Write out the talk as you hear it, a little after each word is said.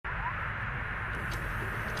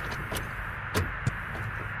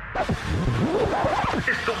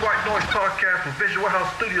It's the White Noise Podcast from Visual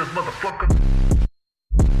House Studios, motherfucker.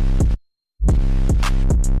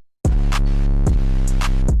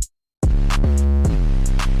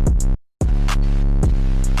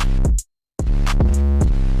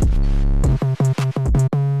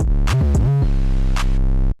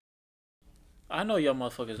 I know y'all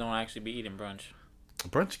motherfuckers don't actually be eating brunch.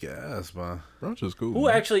 Brunch gas, man. Brunch is cool. Who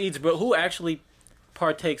actually eats Who actually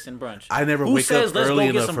partakes in brunch? I never Who wake says, up let's early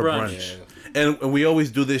go get enough some for brunch? brunch. And we always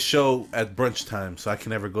do this show at brunch time, so I can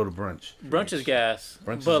never go to brunch. Brunch is gas.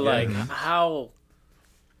 Brunch but is like, gas. how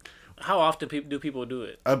often do people do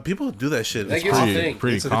it? People do that shit. Like, It's it's a pretty, thing.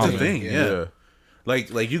 pretty It's a common. thing, thing. yeah. Yeah.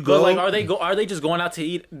 Like you go. But like, are they just going out to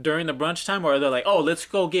eat during the brunch time, or are they like, oh, let's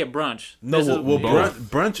go get brunch? No,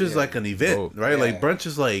 brunch is like an event, Both. right? Yeah. Like brunch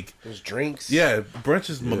is like There's drinks. yeah,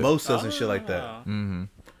 brunch is mimosas and shit like that. Mm-hmm.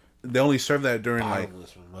 They only serve that during like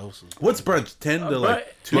Bottomless mimosas. what's brunch? 10 to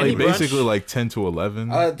like 2. Any Like brunch? basically like 10 to 11.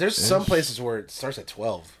 There's some places where it starts at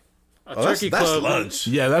 12. A Oh, turkey that's club. lunch.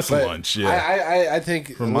 Yeah, that's But lunch. Yeah. I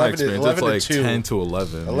think From my 11 to, experience, 11 it's like to 2. 10 to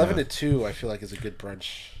 11. 11 yeah. to 2, I feel like is a good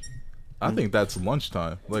brunch. I think that's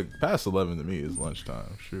lunchtime. Like past 11 to me is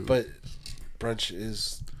lunchtime. Shoot. But brunch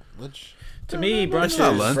is lunch. To me, brunch It's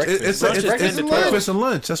not is lunch. breakfast. It's Brunch is breakfast breakfast and and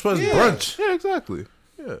lunch. That's why it's Yeah. brunch. yeah, exactly.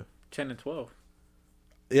 Yeah. 10 and 12.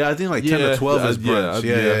 Yeah, I think like 10 to 12 is brunch.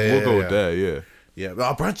 Yeah, we'll go with that. Yeah. Yeah,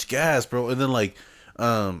 oh, brunch gas, bro. And then like,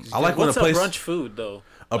 I like when a What's place brunch food though?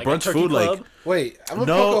 a Like brunch turkey food club? like Wait, I'm gonna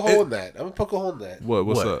No, poke a hole in that. I'm gonna poke a hole in that. What's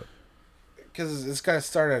What? up? Because it's got to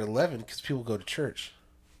start at 11 because people go to church.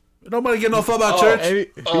 nobody get no fuck about Oh, church. Hey,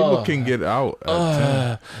 people can get out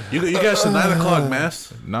at You guys should 9 o'clock mass.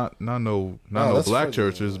 10. Not no that's black funny.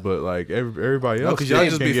 churches, but like everybody No, else. because y'all can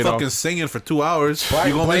just be get fucking off. singing for 2 hours. Black,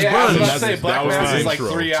 You gonna miss yeah, I was brunch. about to say black That was mass the is like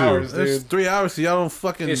intro, 3 too. hours, It's dude. 3 hours, so y'all don't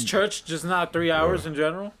fucking. Is church just not 3 hours in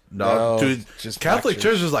general? No, No, dude. just Catholic black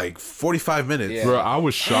church church. is like 45 minutes. Yeah. Bro, I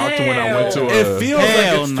was shocked when I went to It feels like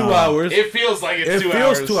Hell it's 2 no. hours. It feels like it's It 2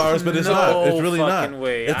 feels hours. 2 hours, but it's not. It's really not. fucking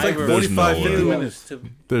way. It's I like remember 45, no 50 way. minutes.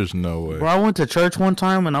 There's no way. Bro, I went to church one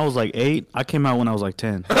time when I was like 8. I came out when I was like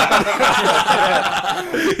 10.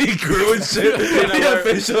 He grew and shit. He had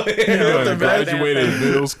facial hair. Yeah, graduated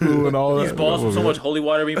middle school and all that. These balls with so much holy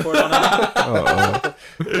water being poured on them.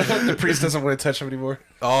 The priest doesn't want to touch him anymore.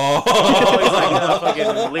 Oh. Oh, he's like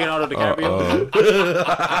fucking Leonardo DiCaprio.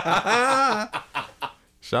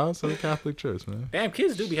 Shout out to the Catholic Church, man. Damn,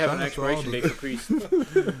 kids do be having an expiration date for priests.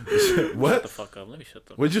 Shut What? the fuck up. Let me shut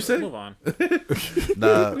the. What'd you say? Move on.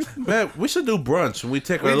 Nah, man, we should do brunch when we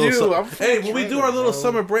take our We little. do. I'm Hey, when we do our little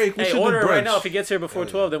summer break, we Hey, should order do it brunch. right now. If he gets here before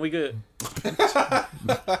 12, then we good.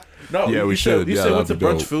 No, Yeah, we you should. You Yeah, said what's the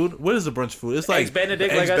that'd brunch be food? What is the brunch food? It's like Eggs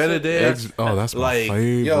Benedict, Eggs like I said. Benedict. Eggs, oh, that's my Like,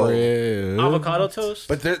 favorite. Avocado toast,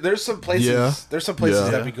 But there's some places. Yeah. There's some places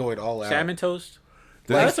Yeah. that be going all out. salmon toast.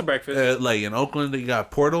 Like, Well, that's a breakfast. like in Oakland, you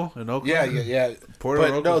got Portal in Oakland. Yeah. Portal.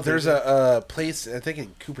 But no, Oakland, there's a place I think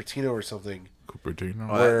in Cupertino or something.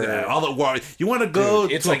 Cupertino. Yeah, all the you want to go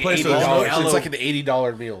Dude, it's to like a place $80. that's It's like an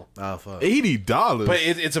 $80 meal, oh fuck. $80. but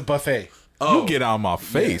it's a buffet. You get out of my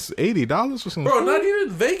face. $80 for some Bro, food? not even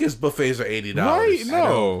Vegas buffets are $80. Right?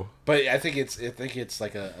 No. But I think it's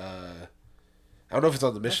like a. I don't know if it's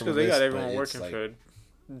on the That's Michelin because they list. got but everyone it's working like for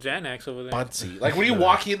Xanax over there. Bunsy. Like when you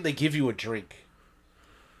walk in, they give you a drink.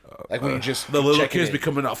 Like when you just The little check kids in. be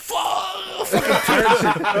coming out. Fuck.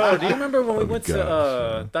 Bro, do you remember when we went to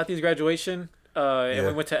gosh. Tati's graduation? And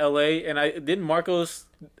we went to LA, and didn't Marcos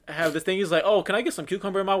have this thing? He's like, "Oh, can I get some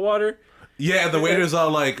cucumber in my water?" Yeah, the waiter's all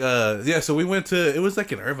like, yeah. So we went to. It was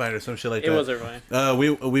like in Irvine or some shit like It that. was Irvine.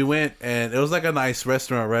 We went and it was like a nice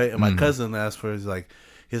restaurant, right? And my cousin asked for.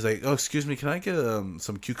 He's like, oh, excuse me, can I get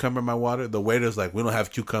some cucumber in my water? The waiter's like, we don't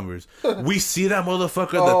have cucumbers. We see that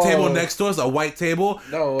motherfucker at the table next to us, a white table,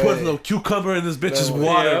 No putting way. the cucumber in this bitch's way.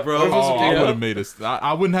 water, Yeah. bro. Oh, I Yeah. would have made a.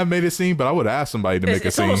 I wouldn't have made a scene, but I would have asked somebody to make a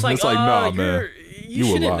It's scene. almost like, It's like, nah, man. You You a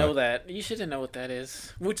shouldn't lie. know that. You shouldn't know what that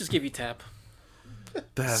is. We'll just give you tap.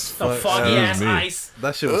 That's The fuck- foggy that ass was me. ice.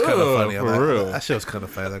 That shit was kind of Ugh, funny. for I'm like, real. That shit was kind of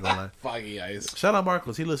funny. I'm not gonna lie. Foggy ice. Shout out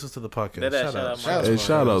Marcos. He listens to the podcast. That Shout shout out. out, Shout out. Hey,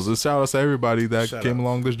 shout outs. And shout outs to everybody that Shout came outs.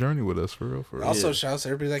 along this journey with us, for real. For real. Also, shouts to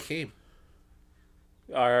everybody that came.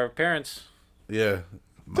 Our parents. Yeah,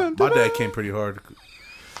 my dad came pretty hard.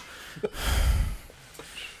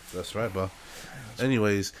 That's right, bro.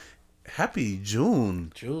 Anyways, happy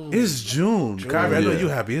June. June. It's June. Kyrie, I know yeah. you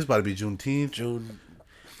happy. It's about to be Juneteenth. June.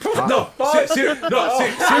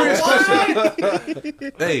 Serious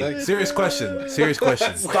question. Hey, serious question. Serious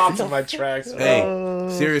question. Stopped on my tracks. Hey,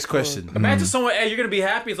 serious question. Imagine someone, hey, you're going to be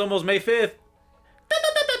happy. It's almost May 5th.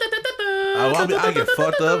 I get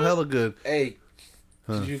fucked up hella good. Hey,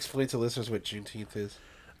 Could you explain to listeners what Juneteenth is?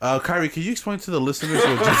 Kyrie, can you explain to the listeners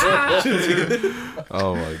what Juneteenth?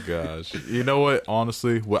 Oh my gosh! You know what?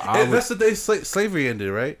 Honestly, That's the day slavery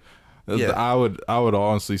ended, right? Yeah. I would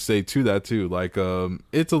honestly say to that too. Like,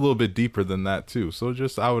 it's a little bit deeper than that too. So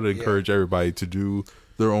just I would encourage everybody to do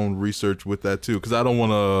their own research with that too, because I don't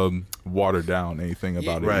want to water down anything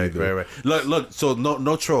about it. Right. Look. So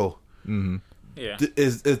no troll. Mm-hmm. Yeah.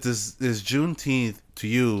 Is Juneteenth to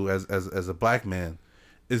you as a black man?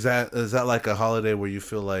 Is that like a holiday where you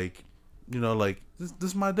feel like, like this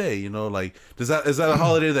is my day? Like is that a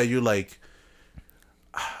holiday that you like?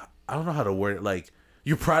 I don't know how to word it. Like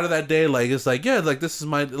you're proud of that day. Like it's like like this is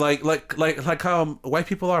my like how white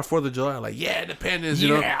people are 4th of July. Like independence.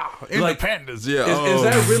 Independence. Like, is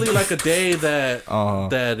that really like a day that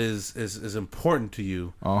that is important to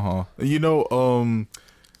you?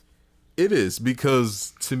 It is,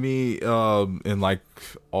 because to me,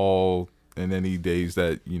 in any days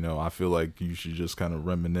that I feel like you should just kind of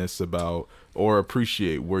reminisce about or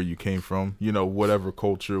appreciate where you came from, whatever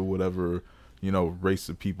culture, whatever race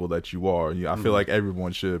of people that you are. I feel like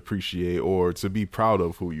everyone should appreciate or to be proud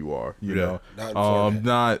of who you are,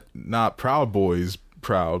 not Proud Boys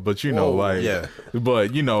proud, but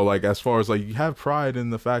but like as far as like you have pride in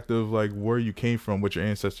the fact of like where you came from, what your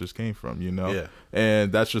ancestors came from,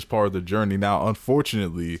 and that's just part of the journey. Now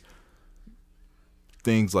unfortunately,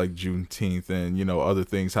 things like Juneteenth and other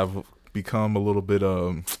things have become a little bit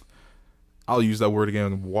I'll use that word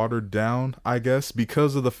again, watered down, I guess,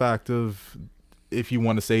 because of the fact of, if you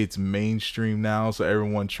want to say, it's mainstream now, so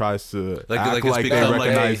everyone tries to act like they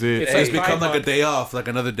recognize it. It's become like a day off, like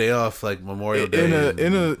another day off, like Memorial Day,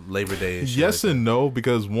 in a Labor Day. And shit yes like and no,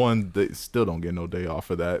 because one, they still don't get no day off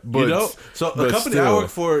for that. But so the company I work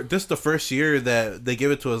for, this is the first year that they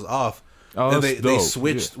give it to us off. And they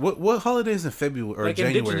switched. Yeah. What holidays in February or like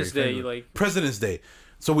January? Indigenous Day, like President's Day.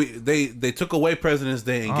 So they took away President's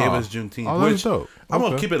Day and gave us Juneteenth. Oh, that's dope. I'm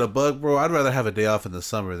gonna keep it a bug, bro. I'd rather have a day off in the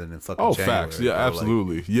summer than in fucking January. Facts. Yeah,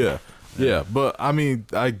 absolutely. Like, yeah. But I mean,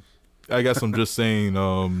 I guess I'm just saying,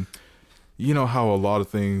 how a lot of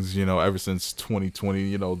things, ever since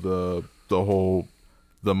 2020, the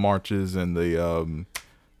marches and the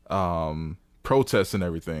protests and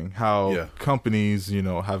everything, how companies,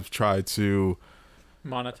 have tried to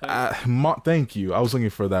monetize. Thank you. I was looking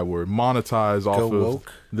for that word. Monetize off of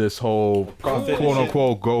this whole quote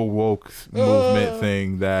unquote go woke movement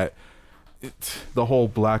thing, that the whole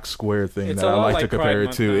black square thing that I like to compare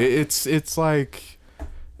it to. It's like,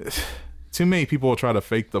 too many people try to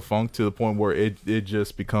fake the funk to the point where it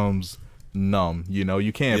just becomes numb.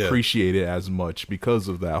 You can't appreciate it as much because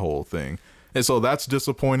of that whole thing. And so that's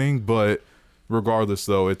disappointing, but regardless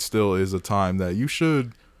though, it still is a time that you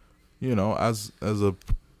should, as a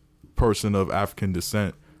person of African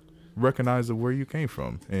descent, recognize where you came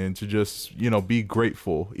from and to just, be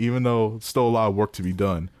grateful, even though still a lot of work to be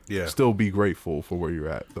done. Yeah. Still be grateful for where you're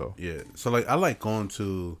at though. Yeah. So like I like going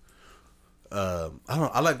to I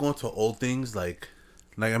like going to old things like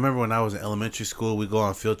I remember when I was in elementary school, we go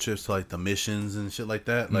on field trips to like the missions and shit like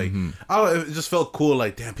that. Like, it just felt cool.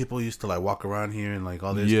 Like, damn, people used to like walk around here and like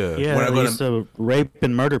all this. Yeah. When they used to rape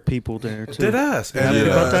and murder people there too. Did ass. And you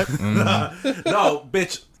about that? No,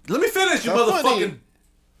 bitch. Let me finish, you motherfucking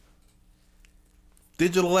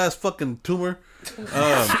digital ass fucking tumor.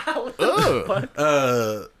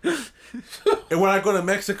 And when I go to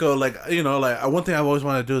Mexico, like one thing I've always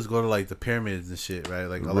wanted to do is go to like the pyramids and shit, right?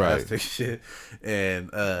 Like all the Aztec shit,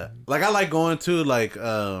 and like I like going to like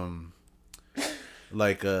around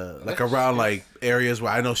like areas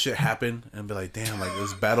where I know shit happened and be like, damn, like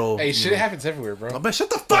this battle. Hey, shit happens everywhere, bro. Oh, man, shut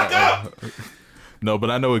the fuck up. No,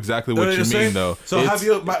 but I know exactly what you mean, though. So have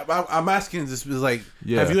you? I'm asking this is like,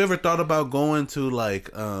 have you ever thought about going to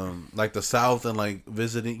like the South and like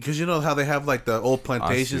visiting? Because you know how they have like the old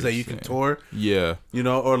plantations that you can tour. Yeah.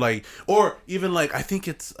 Or even like I think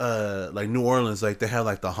it's like New Orleans, like they have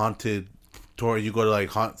like the haunted tour. You go to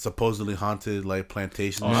like supposedly haunted like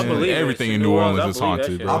plantations. I believe everything in New Orleans is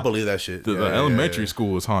haunted. I believe that shit. The elementary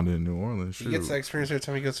school is haunted in New Orleans. He gets that experience every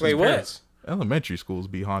time he goes to his parents. What? Elementary schools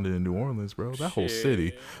be haunted in New Orleans, bro. That whole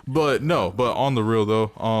city. But on the real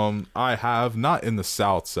though, I have, not in the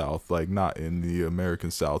South, like not in the American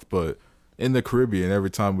South, but in the Caribbean. Every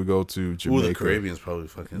time we go to Jamaica, the Caribbean's probably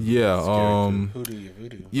fucking voodoo.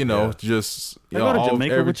 Just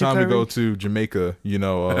every time we go to Jamaica,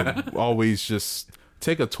 always just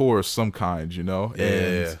take a tour of some kind,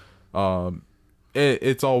 and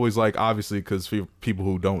it's always like, obviously, because for people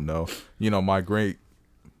who don't know, my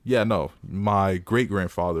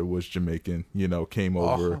great-grandfather was Jamaican, came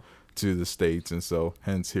over to the States, and so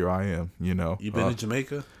hence here I am, You been to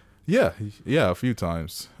Jamaica? Yeah, a few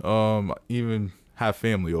times. Even have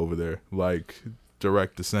family over there, like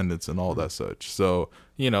direct descendants and all that such. So,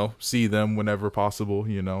 see them whenever possible,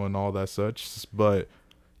 and all that such. But,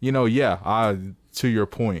 to your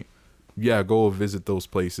point, go visit those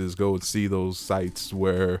places, go and see those sites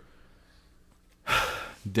where,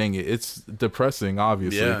 dang it, it's depressing,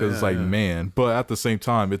 obviously, because it's like, man, but at the same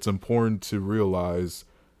time, it's important to realize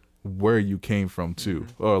where you came from too,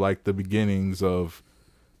 or like the beginnings of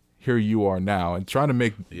here you are now, and trying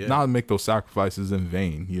to not make those sacrifices in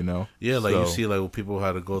vain, like you see like what people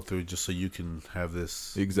had to go through just so you can have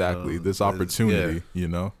this this opportunity.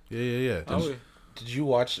 Yeah. Did you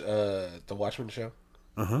watch the Watchmen show?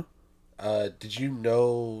 Did you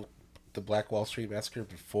know the Black Wall Street Massacre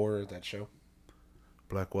before that show?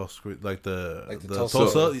 Black Wall Street, like the Tulsa?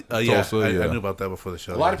 Tulsa? I yeah. knew about that before the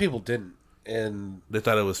show. A lot of people didn't, and they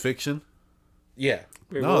thought it was fiction. Yeah.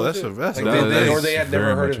 Wait, No, that's or they had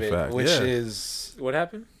never heard of it, fact. which is what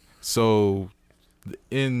happened. So,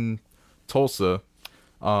 in Tulsa,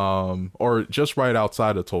 or just right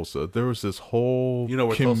outside of Tulsa, there was this whole. You know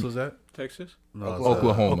where Tulsa's at? Texas? No,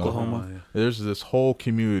 Oklahoma. Yeah. There's this whole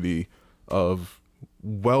community of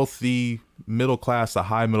wealthy middle class to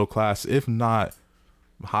high middle class, if not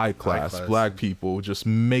high class black people, just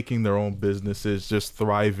making their own businesses, just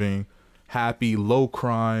thriving, happy, low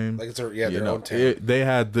crime. like it's their own town. They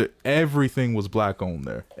had everything was black owned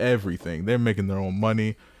there. Everything. They're making their own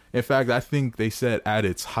money. In fact, I think they said at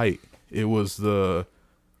its height, it was the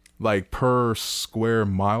like per square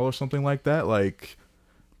mile or something like that, like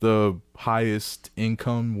the highest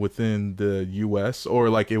income within the U.S. or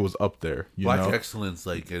like it was up there. Black excellence,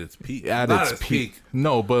 like at its peak. At its peak.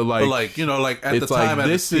 No, but like like at it's the time. Like, at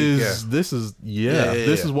this its peak,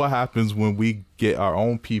 this is what happens when we get our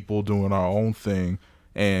own people doing our own thing,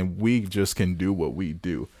 and we just can do what we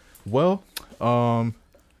do. Well,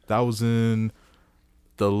 that was in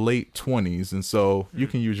the late 20s, and so you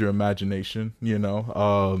can use your imagination.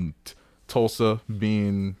 Tulsa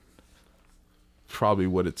being probably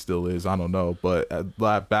what it still is, I don't know, but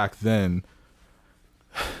back then,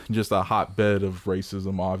 just a hotbed of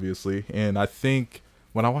racism, obviously. And I think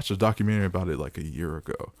when I watched a documentary about it like a year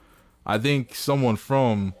ago, I think someone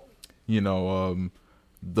from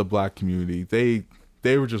the black community,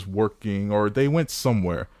 they were just working, or they went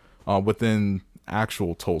somewhere within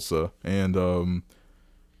actual Tulsa, and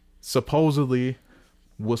supposedly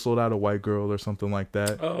whistled at a white girl or something like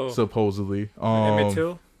that. Supposedly Emmett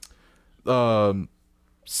Till?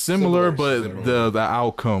 Similar, but the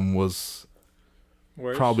outcome was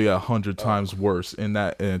Worse? probably 100 times worse. In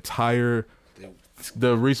that entire,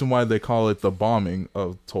 the reason why they call it the bombing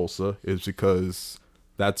of Tulsa is because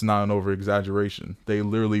that's not an over exaggeration. They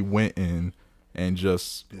literally went in and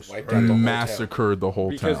just massacred the whole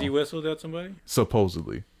town because he whistled at somebody.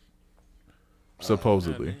 Supposedly.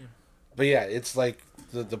 But yeah, it's like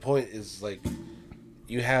the point is like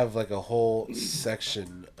you have like a whole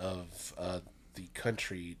section of the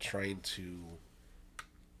country trying to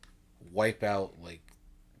wipe out like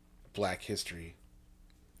black history,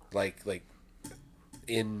 like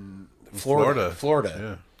in Florida.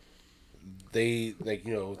 Yeah. They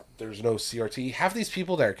there's no CRT. Half these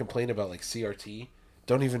people that are complaining about like CRT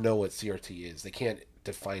don't even know what CRT is. They can't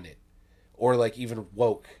define it, or like even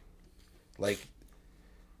woke. Like,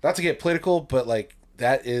 not to get political, but like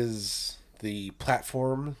that is the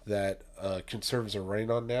platform that conservatives are running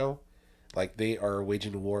on now. Like, they are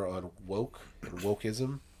waging a war on woke and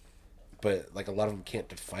wokeism, but like a lot of them can't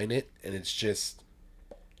define it, and it's just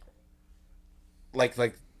like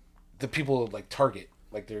the people like Target,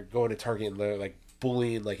 like they're going to Target and they're like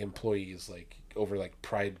bullying like employees like over like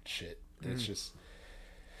pride shit. And it's just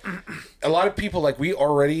a lot of people like we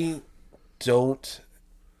already don't.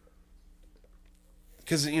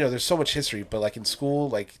 Because, there's so much history, but, like, in school,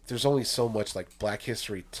 like, there's only so much, like, black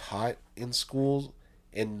history taught in schools,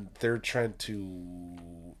 and they're trying to,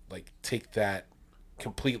 like, take that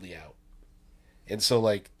completely out. And so,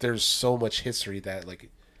 like, there's so much history that, like,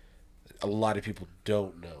 a lot of people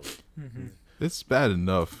don't know. Mm-hmm. It's bad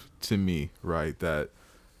enough to me, right, that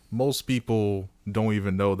most people don't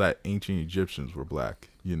even know that ancient Egyptians were black,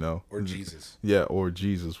 Or Jesus. Yeah, or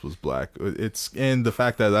Jesus was black. And the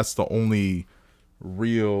fact that that's the only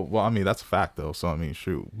real, well, I mean, that's a fact though, so I mean,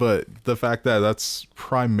 shoot, but the fact that that's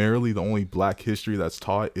primarily the only black history that's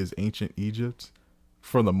taught is ancient Egypt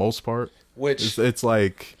for the most part, which it's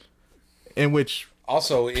like, in which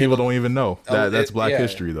also people don't even know that's black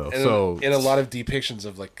history though. And so in a lot of depictions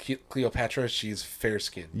of like Cleopatra, she's fair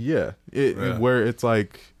skinned. Where it's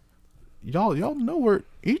like, y'all know where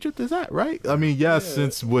Egypt is at, right? I mean,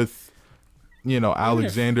 since with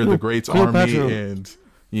Alexander the Great's army and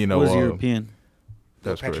you know, was European.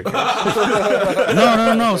 That's great.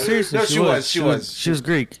 No. Seriously, No, she was. She was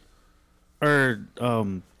Greek, or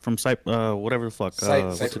from whatever the fuck.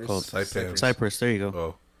 What's it called? Cyprus. There you go.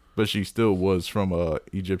 Oh, But she still was from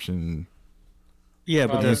Egyptian. Yeah,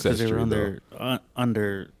 but that's because they were ancestry,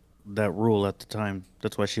 under that rule at the time.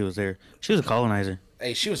 That's why she was there. She was a colonizer.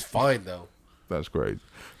 Hey, she was fine though. That's great.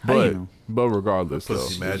 How do you But know? regardless, though.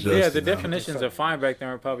 pussy mad Yeah, dusty the now. definitions of fine back then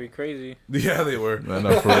were probably crazy. Yeah, they were. I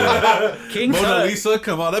know for real. King Mona Tut. Lisa,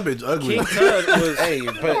 come on, that bitch ugly. King Tut was.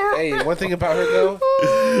 Hey, one thing about her though,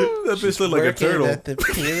 That bitch look like a turtle. at the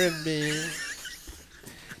pyramid.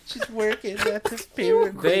 She's working at the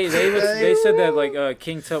pyramid. They said that like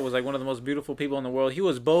King Tut was like one of the most beautiful people in the world. He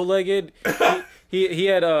was bow-legged. He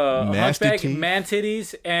had Nasty hunchback teeth. man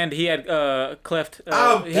titties, and he had cleft.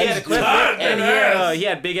 Oh, he had a cleft God, lip, and yes. he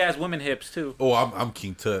had big ass women hips too. Oh, I'm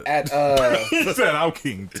King Tut. At He said, "I'm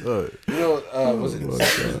King Tut." you know, was my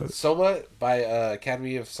it Soma by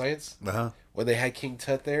Academy of Science Uh-huh. when they had King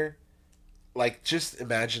Tut there? Like, just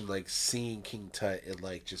imagine like seeing King Tut and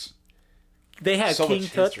like just They had so King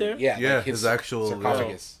much Tut history. there. Yeah, Yeah, like his actual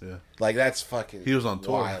sarcophagus. Yeah. Like that's fucking. He was on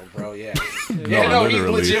tour. wild, bro. Yeah, No, he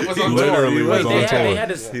literally. legit was on He tour. literally was Wait, on tour. they had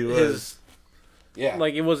his, He was. his Yeah,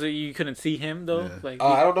 like it was you couldn't see him though. Yeah. Like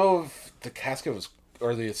I don't know if the casket was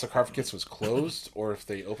or the sarcophagus was closed or if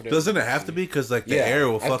they opened it. Doesn't it have to be? Because like the air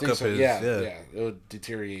will I fuck think up so. his. Yeah, Yeah. it would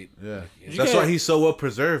deteriorate. Yeah. You That's get- why he's so well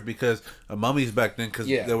preserved because mummies back then because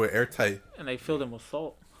Yeah. they were airtight. and they filled him with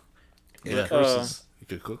salt. Yeah, curses. You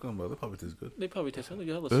could cook them, but they probably taste good. They probably taste hella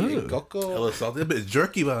good. Ugh. Coco. Hella salty. That bitch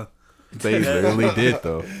jerky, man. They literally did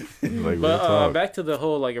though. Like, real But talk. back to the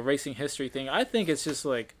whole like erasing history thing. I think it's just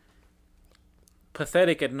like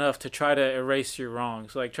pathetic enough to try to erase your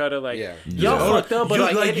wrongs. Like try to like Yeah. y'all fucked up, but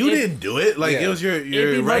you, like, you it, didn't do it. Like Yeah. it was your It'd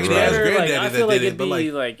be much raggedy ass better. Like, granddaddy I that feel like did it. it'd But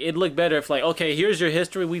be like, like it'd look better if like okay, here's your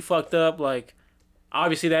history. We fucked up. Like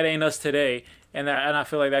obviously that ain't us today, and I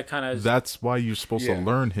feel like that kind of That's why you're supposed to Yeah.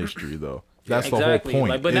 learn history, though. That's exactly. the whole point.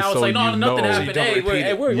 Like, but now it's so like no, you nothing know- happened. So you don't Hey, repeat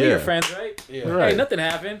it. we're Yeah. your friends, right? Yeah. Right. Hey, nothing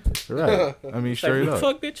happened. Right. I mean, Like, straight what the up.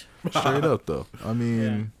 fuck, bitch. Straight up, though. I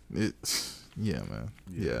mean, it's yeah, man.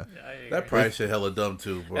 Yeah. that probably shit hella dumb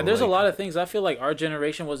too. Bro. And there's a Like, lot of things. I feel like our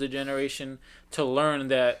generation was a generation to learn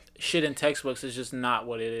that shit in textbooks is just not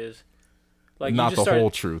what it is. Like Not you just the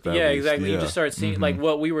whole truth, at Yeah, least. exactly. You Yeah. just start seeing like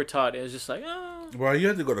what we were taught is just like, oh, Well, you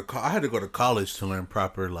had to go to. I had to go to college to learn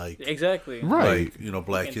proper like exactly. Right. like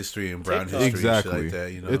black history and brown TikTok. history Exactly. and shit like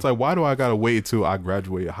that. You know, It's like, why do I gotta wait till I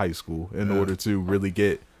graduate high school in order to really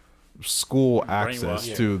get school access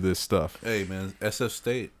Brainwash. to this stuff? hey man, SF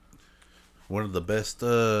State, one of the best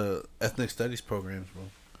ethnic studies programs, bro.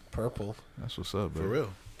 Purple. That's what's up, bro. For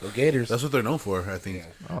real. Go Gators. That's what they're known for, I think.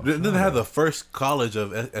 Oh, Didn't they have the first college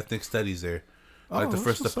of ethnic studies there? Like the that's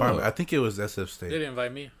first what's department. up. I think it was SF They State. didn't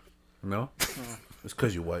invite me. No? It's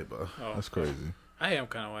because you white, bro. Oh, That's crazy. I am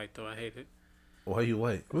kind of white though. I hate it. Why you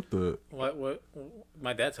white? What the? What?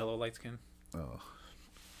 My dad's hella light skin.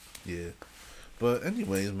 Yeah. But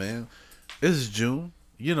anyways, man, it's June.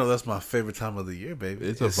 You know that's my favorite time of the year, baby.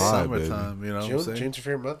 It's a vibe, baby. summertime, you know what I'm June. saying? June's your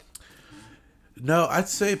favorite month. No, I'd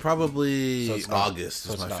say probably So it's not- August so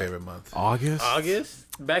is it's my not. favorite month. August? August,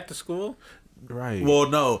 back to school. Right. Well,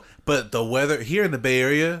 no, but the weather here in the Bay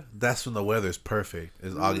Area, that's when the weather is perfect.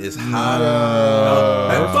 It's August. It's hot.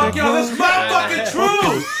 Man, fuck y'all, this is my fucking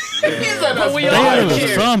truth. But we all Damn, are it's the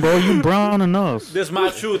here. sun, bro. You brown enough. This is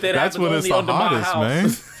my truth. It That's happens when it's only the under my hottest, house.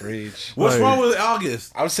 man. Preach. What's Like- wrong with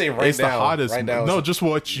August? I would say right It's now. the hottest. Right now. No, just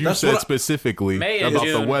what you That's said what I- specifically May and about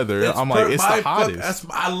the June. weather. It's I'm like, per- it's my the fuck- hottest.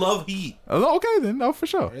 I love heat. Oh, okay, then. No, for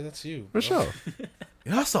sure. Hey, that's you. For sure.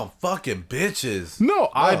 Y'all some fucking bitches. No,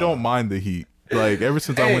 I don't mind the heat. Like, ever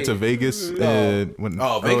since I went to Vegas and when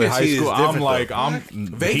Oh, early Vegas high heat is school, I'm different, like,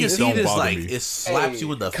 though. Vegas don't heat is bother like me. it slaps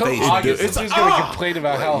you in the Come face. August, It's it's like, gonna complain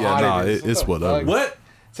about how Yeah, hot nah, it is. it's the whatever. fuck? what?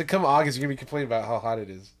 So come August, you're gonna be complaining about how hot it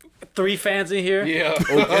is. 3 fans in here. Yeah.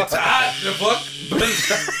 It's hot. The fuck?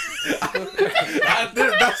 I'm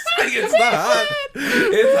not saying it's not hot.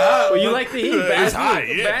 It's hot. Well, you like the heat. Bask, hot,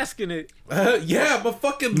 yeah. bask in it. Yeah, but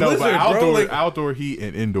fucking No, blizzard, but bro. Like, outdoor heat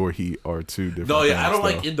and indoor heat are two different no, yeah, things, I don't though.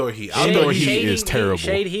 like indoor heat. Indoor heat Shading is terrible.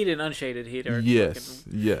 Shade heat and unshaded heat are Yes,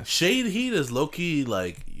 yes. Shade heat is low key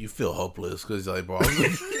like you feel hopeless because like, bro. He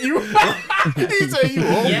said you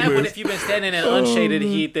Yeah, but homeless. if you've been standing in unshaded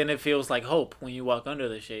heat, then it feels like hope when you walk under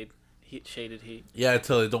the shaded heat. Yeah,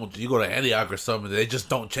 until it don't. You go to Antioch or something, they just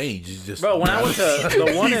don't change. You just Bro, when I went to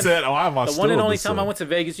the one, He in, said, "Oh, I have my the one and stool only to time I sell." went to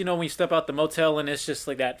Vegas, you know, when you step out the motel and it's just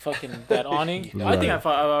like that fucking that awning. I think Right.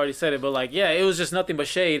 I already said it, but like, yeah, it was just nothing but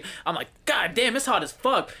shade. I'm like, God damn, it's hot as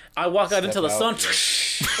fuck. I walk out into the out,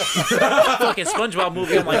 sun. Fucking SpongeBob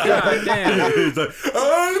movie. I'm like, God damn. He's like,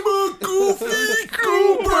 I'm a goofy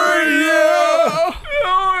Cooper, yeah.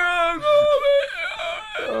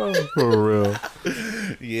 Oh, for real.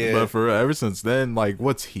 Yeah. But for real, ever since then, like,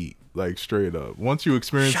 what's heat? Like, straight up. Once you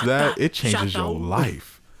experience that, it changes your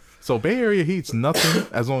life. So Bay Area heat's nothing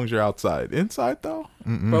as long as you're outside. Inside, though?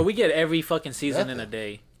 Bro, we get every fucking season in a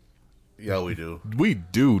day. Yeah, we do. We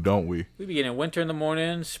do, don't we? We be getting winter in the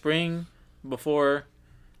morning, spring before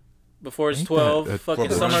it's 12,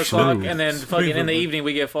 fucking summer o'clock, and then fucking in the evening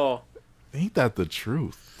we get fall. Ain't that the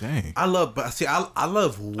truth? Dang. I love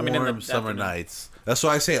warm summer nights. That's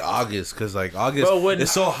why I say August, because like August,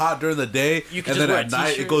 it's so hot during the day, and then at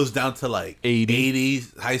night it goes down to like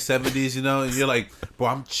 80s, high 70s. You know, and you're like, bro,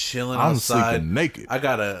 I'm chilling outside. I'm sleeping naked. I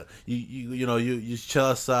gotta, you chill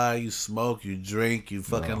outside, you smoke, you drink, you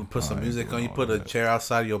fucking put some music on. You put a chair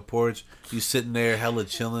outside your porch. You sitting there, hella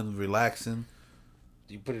chilling, relaxing.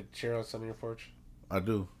 Do you put a chair outside on your porch? I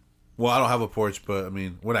do. Well, I don't have a porch, but I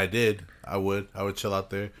mean, when I did, I would chill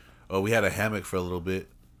out there. Oh, we had a hammock for a little bit.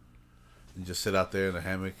 And just sit out there in a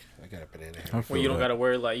hammock. I got a banana hammock. Well, you don't gotta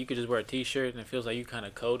wear you could just wear a t-shirt and it feels like you kind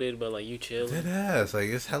of coated, but like you chill. Dead ass, like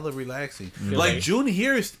it's hella relaxing. Like June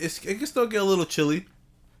here, it can still get a little chilly.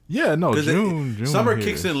 Yeah, no, June. Summer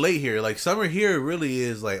kicks in late here. Like summer here really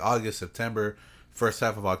is like August, September, first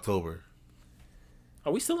half of October.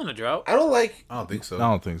 Are we still in a drought? I don't think so. I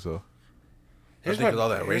don't think so. Here's my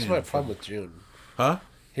problem with June. Huh?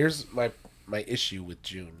 Here's my issue with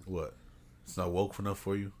June. What? It's not woke enough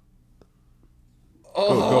for you?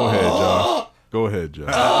 Go ahead, Josh. Go ahead, Josh.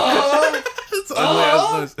 It's ugly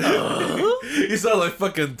ass noise. You sound like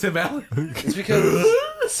fucking Tim Allen. It's because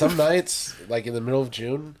some nights, like in the middle of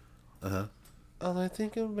June, all I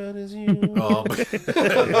think about is you. Oh,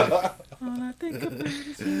 All I think about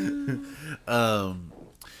is you.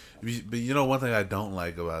 But you know one thing I don't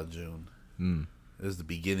like about June is the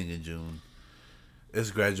beginning of June.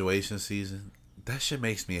 It's graduation season. That shit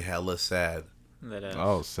makes me hella sad.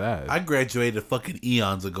 Oh, sad. I graduated fucking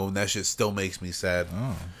eons ago, and that shit still makes me sad.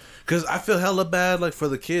 Oh. Cause I feel hella bad like for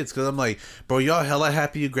the kids. Cause I'm like, bro, y'all hella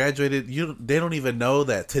happy you graduated. They don't even know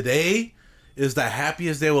that today is the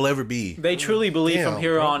happiest they will ever be. They truly believe from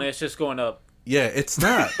here on it's just going up. Yeah, it's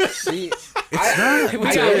not. See, it's not. We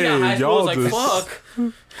got high school, like fuck.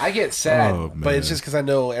 I get sad, but it's just because I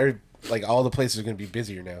know all the places are gonna be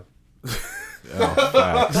busier now.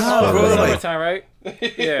 Time, right?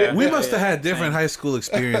 Yeah. We must have had different high school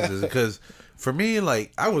experiences because for me,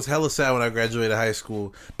 like, I was hella sad when I graduated high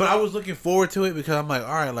school, but I was looking forward to it because I'm like,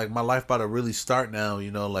 all right, like my life about to really start now,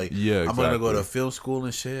 you know, like I'm gonna go to film school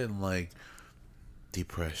and shit, and like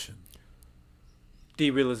depression,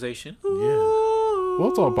 derealization. Yeah. Well,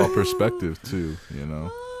 it's all about perspective too, you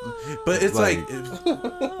know. But it's like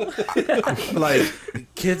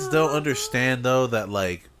kids don't understand though that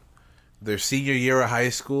like their senior year of high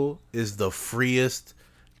school is the freest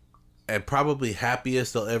and probably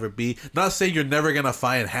happiest they'll ever be. Not saying you're never gonna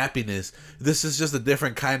find happiness. This is just a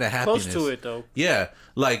different kind of happiness. Close to it though. Yeah,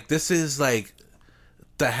 like this is like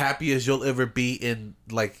the happiest you'll ever be in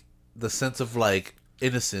like the sense of like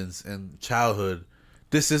innocence and childhood.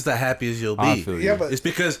 This is the happiest you'll be. Yeah, but it's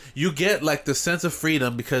because you get like the sense of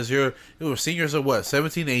freedom because you're seniors are what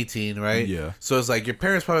 17, 18, right? Yeah. So it's like your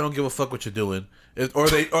parents probably don't give a fuck what you're doing, or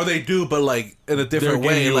they do, but like in a different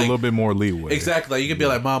way. You like, a little bit more leeway. Exactly. Like, you can be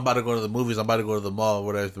like, "Mom, I'm about to go to the movies. I'm about to go to the mall.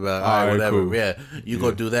 Whatever. All right, whatever. Cool. Yeah, you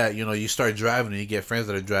go do that. You know, you start driving and you get friends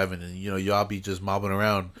that are driving, and you know, y'all be just mobbing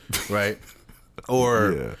around, right?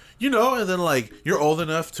 Or you know, and then like you're old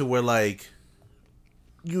enough to where like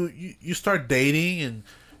you start dating and.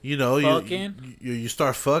 You know, you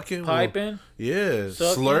start fucking, piping,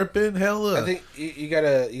 slurping, hella. I think you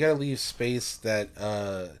gotta leave space that,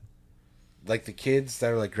 like the kids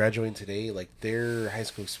that are like graduating today, like their high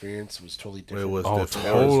school experience was totally different. It was different.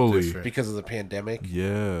 Totally because of the pandemic.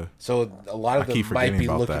 Yeah. So a lot of them might be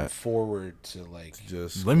looking forward to like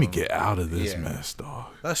just let me get out of this mess, dog.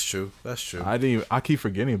 That's true. I keep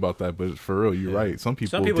forgetting about that, but for real, you're right. Some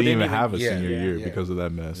people didn't even have a senior year because of that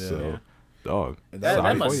mess. Yeah. So. Dog.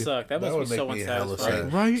 That must suck. That must be so unsatisfying.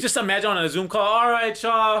 Right? Just imagine on a Zoom call. All right,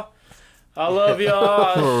 y'all. I love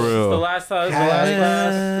y'all. For real. It's the last time. It's the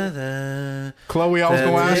last class. Chloe, I was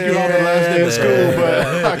going to ask you on the last day of school,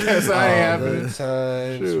 but I guess I ain't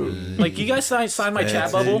having. Like, you guys sign my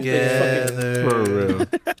chat bubble? For real.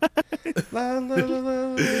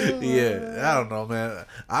 Yeah, I don't know, man.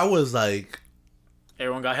 I was like.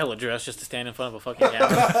 Everyone got hella dressed just to stand in front of a fucking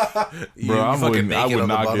camera. Bro, I would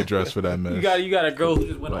not get dressed for that mess. You got a girl who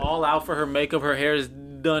just went all out for her makeup. Her hair is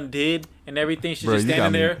done, and and everything. She's just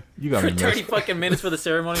standing there for 30 fucking minutes for the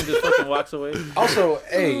ceremony and just fucking walks away. Also,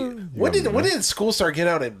 hey, when did school start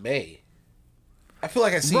getting out in May? I feel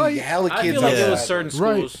like I see hella kids. I feel like it was certain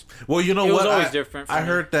schools. Well, you know what? It was always different. I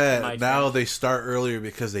heard that now they start earlier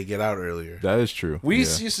because they get out earlier. That is true. We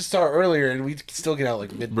used to start earlier, and we still get out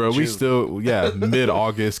like mid-June. Bro, we still,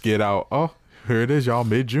 mid-August get out. Oh, here it is, y'all,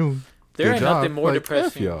 mid-June. There ain't nothing more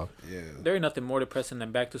depressing. Yeah. There ain't nothing more depressing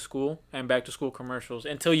than back to school and back to school commercials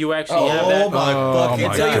until you actually have that.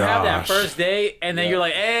 Until you have that first day, and then you're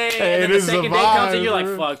like, hey, and then the second day comes and you're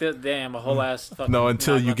like, fuck, damn, a whole ass fucking. No,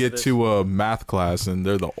 until you get to a math class and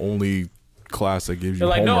they're the only class that gives you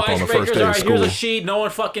homework on the first day of school. Here's a sheet, no one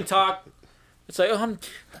fucking talk. It's like, how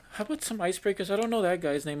about some icebreakers? I don't know that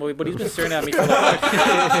guy's name, but he's been staring at me for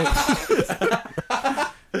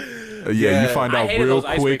you find out real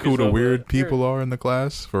quick who the weird people are in the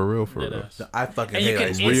class. For real. I fucking hate it.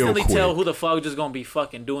 And you can instantly tell who the fuck just gonna be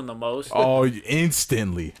fucking doing the most. Oh,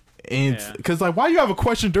 instantly. Because, like, why you have a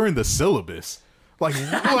question during the syllabus? Like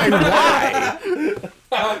why?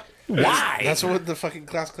 Why? That's what the fucking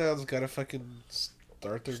class clowns gotta fucking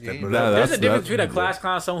start their game. There's a difference between a class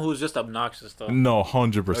clown and someone who's just obnoxious, though. No,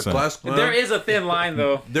 100%. There is a thin line,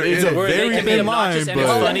 though. There is a very thin line,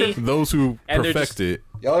 but those who perfect it.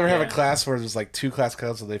 Y'all ever have a class where there's like two class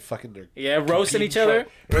clowns and they fucking roasting each other,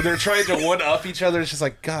 or they're trying to one up each other? It's just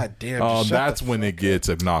like, god damn. Oh, that's when it gets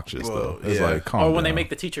obnoxious, though. It's like, calm or when down. they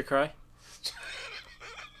make the teacher cry.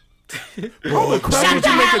 Holy crap! Would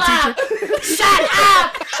you make a teacher? Shut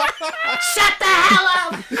up! Shut the hell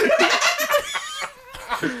up!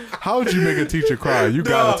 How would you make a teacher cry? You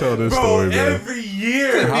gotta tell this story, man. Every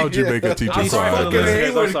year. How would you make a teacher cry? I fucking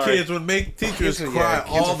hate when kids would make teachers cry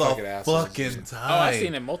all the fucking time. Oh, I've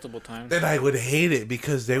seen it multiple times. And I would hate it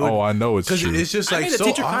because they would. Oh, I know it's true. Because it's just like I made a so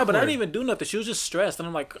teacher awkward. cry, but I didn't even do nothing. She was just stressed, and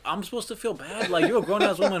I'm like, I'm supposed to feel bad. Like, you're a grown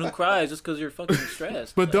ass woman who cries just because you're fucking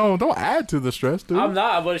stressed. But don't add to the stress, dude. I'm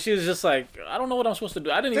not, but she was just like, I don't know what I'm supposed to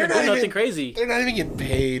do. I didn't even do nothing crazy. They're not even getting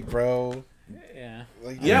paid, bro. Yeah.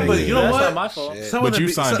 Yeah, but you know that's what? not my fault. Some But of you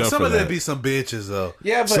them signed up some for of them that. be some bitches though.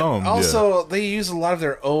 Yeah, but also they use a lot of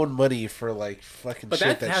their own money for like fucking but shit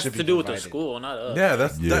that that has should to be do with the provided. school, not us. Yeah,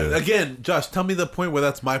 that, again, Josh. Tell me the point where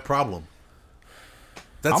that's my problem.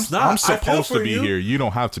 I'm supposed to be here. You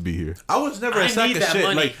don't have to be here. I was never a sack of shit.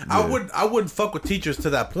 Money. Like I wouldn't fuck with teachers to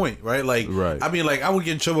that point, right? Like, I mean, like I would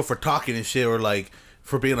get in trouble for talking and shit, or like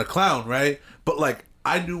for being a clown, right? But like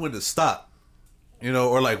I knew when to stop. You know,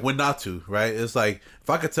 or like when not to, right? It's like if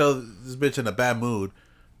I could tell this bitch in a bad mood,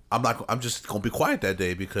 I'm just gonna be quiet that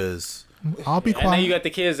day because I'll be quiet. And then you got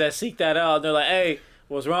the kids that seek that out. They're like, "Hey,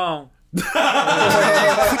 what's wrong?" Yeah,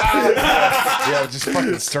 just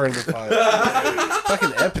fucking stirring the pot.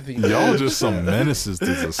 Fucking empathy. Y'all just some menaces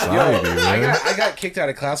to society, man. I got kicked out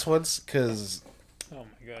of class once because Oh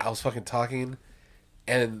my god! I was fucking talking,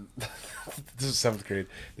 and this is 7th grade.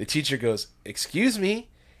 The teacher goes, "Excuse me,"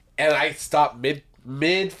 and I stopped mid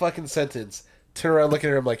fucking sentence. Turn around, look at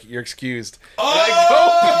her. I'm like, "You're excused." And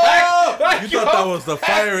I go back. you thought that was the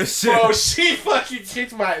fire shit. Bro, she fucking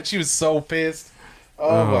kicked my. She was so pissed.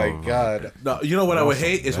 Oh my god. No, you know what I would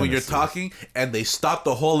hate is when you're talking and they stop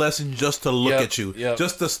the whole lesson just to look at you,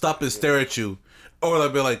 just to stop and stare at you, or they'll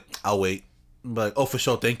be like, "I'll wait." I'm like, "Oh, for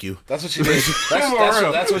sure, thank you." That's what she did.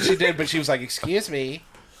 That's what she did. But she was like, "Excuse me."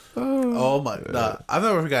 Oh my! Nah, I've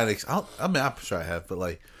never forgotten. I mean, I'm sure I have, but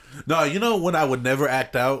like, no, you know when I would never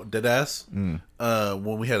act out, dead ass, when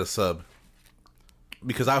we had a sub,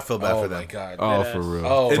 because I feel bad for them. Oh my god! Oh, for real.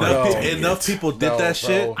 Oh, Enough people did that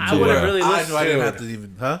shit. I wouldn't really I listen. knew I didn't have to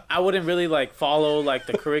even. I wouldn't really like follow like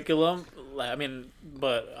the curriculum. Like, I mean,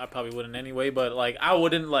 but I probably wouldn't anyway. But like, I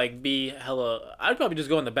wouldn't like be hella. I'd probably just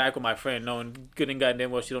go in the back with my friend, knowing good and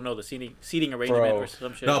goddamn well she don't know the seating arrangement or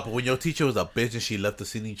some shit. No, but when your teacher was a bitch and she left the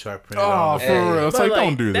seating chart printed Oh, for real. It's But, like,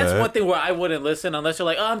 don't do that. That's one thing where I wouldn't listen unless you're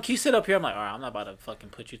like, can you sit up here? I'm like, all right, I'm not about to fucking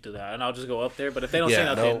put you through that, and I'll just go up there. But if they don't say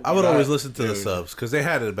nothing, I would always listen to the subs because they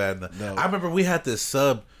had it bad. I remember we had this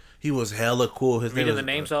sub. He was hella cool. His name reading was, the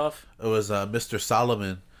names off. It was Mr.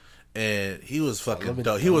 Solomon, and he was fucking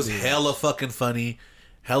dope. He was hella fucking funny,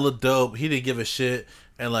 hella dope. He didn't give a shit.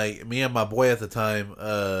 And like me and my boy at the time,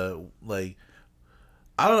 like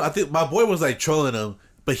I think my boy was like trolling him,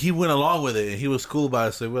 but he went along with it and he was cool about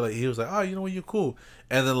it. So he was like, "Oh, you know what, you're cool."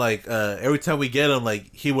 And then like every time we get him,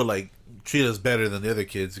 like he would like treat us better than the other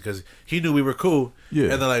kids because he knew we were cool.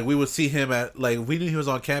 Yeah. And then like we would see him at like we knew he was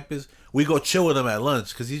on campus. We go chill with him at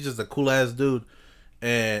lunch because he's just a cool ass dude.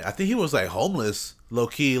 And I think he was like homeless, low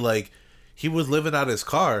key. Like he was living out his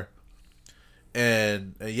car.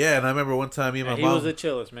 And yeah, and I remember one time me and my mom. He was the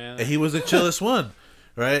chillest, man. And he was the chillest one,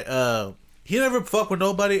 right? he never fucked with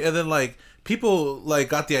nobody, and then like people like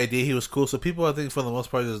got the idea he was cool, so people I think for the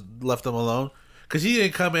most part just left him alone because he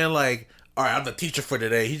didn't come in like, all right, I'm the teacher for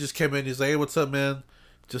today. He just came in. He's like, hey, what's up, man?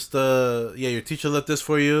 Just your teacher left this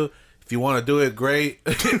for you. If you want to do it, great.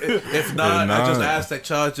 If not, I just ask that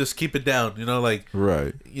y'all just keep it down. You know, like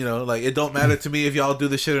right. You know, like it don't matter to me if y'all do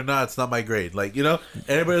the shit or not. It's not my grade. Like you know,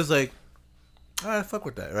 everybody's like, I fuck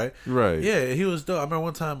with that, right? Right. Yeah, he was dope. I remember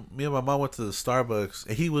one time me and my mom went to the Starbucks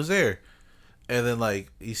and he was there. And then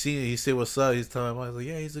like he said what's up. He's telling me, I was like,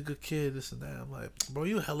 yeah, he's a good kid, this and that. I'm like, bro,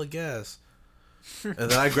 you hella gas. And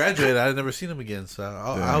then I graduated. I had never seen him again, so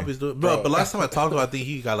I hope he's doing. But last time I talked to him, I think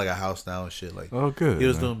he got like a house now and shit. Like, oh, good. He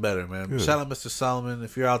was doing better, man. Good. Shout out, Mr. Solomon,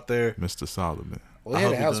 if you're out there. Mr. Solomon. Well, he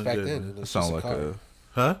had a house back then. It sounds like a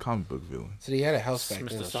comic book villain. So he had a house back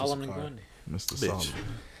then. Mr. Solomon Grundy. Mr.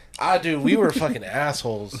 Solomon. Dude, we were fucking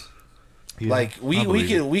assholes. Yeah, like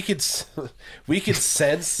we could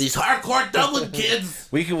sense these hardcore Dublin kids.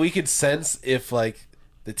 We could sense if like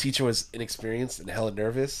the teacher was inexperienced and hella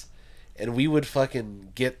nervous, and we would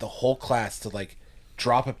fucking get the whole class to like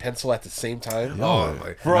drop a pencil at the same time. Oh,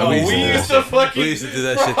 bro, we used to do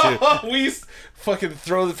that shit too. We used to fucking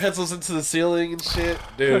throw the pencils into the ceiling and shit,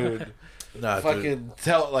 dude. Fucking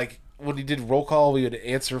tell like when he did roll call, we would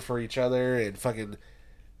answer for each other and fucking.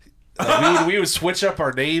 We would switch up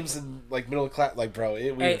our names in like middle of class, like bro.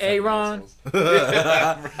 Hey, Ron.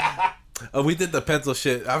 We did the pencil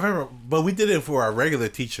shit. I remember, but we did it for our regular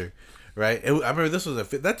teacher, right? I remember this was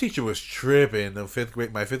that teacher was tripping. The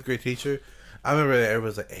my fifth grade teacher. I remember that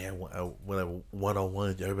everybody's like, "Hey, I want a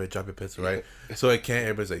 101. Everybody drop your pencil, right?" So I can't.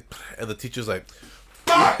 Everybody's like, and the teacher's like.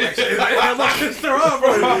 Fuck! I like pissed her off,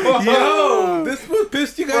 bro. Yo, this one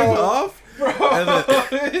pissed you guys off. Bro,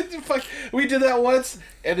 we did that once,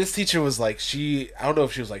 and this teacher was like, I don't know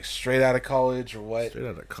if she was like straight out of college or what. Straight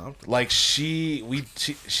out of Compton. Like we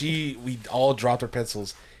all dropped our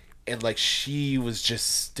pencils, and like she was just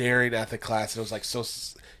staring at the class, and it was like so.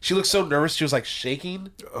 She looked so nervous. She was like shaking,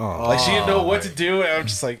 like she didn't know what to do, and I'm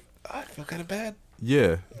just like, I feel kind of bad.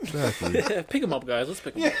 Yeah, exactly. Pick them up, guys. Let's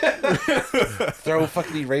pick them up. Throw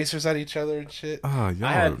fucking erasers at each other and shit. Oh, I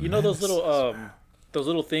had, those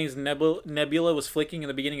little things Nebula was flicking in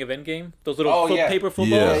the beginning of Endgame. Those little paper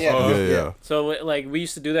footballs. Yeah. So like we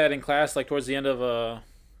used to do that in class, like towards the end of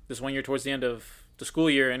this one year, towards the end of the school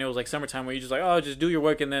year, and it was like summertime where you just like, oh, just do your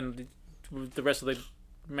work, and then the rest of the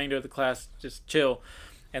remainder of the class just chill.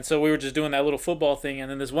 And so we were just doing that little football thing,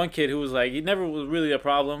 and then this one kid who was like, he never was really a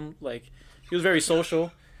problem, like. He was very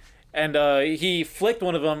social, and he flicked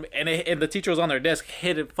one of them, and the teacher was on their desk,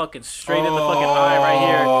 hit it fucking straight in the fucking eye right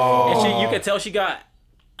here. And you could tell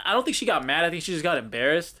I don't think she got mad. I think she just got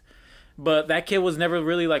embarrassed. But that kid was never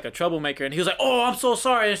really like a troublemaker, and he was like, "Oh, I'm so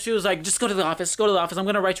sorry." And she was like, "Just go to the office. I'm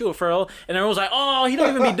gonna write you a referral." And everyone was like, "Oh, he don't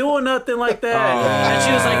even be doing nothing like that." And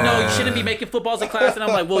she was like, "No, you shouldn't be making footballs in class." And I'm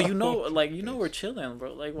like, "Well, we're chilling,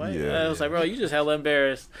 bro. Like, why?" Yeah, I was like, "Bro, you just hella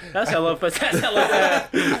embarrassed. That's hella bad."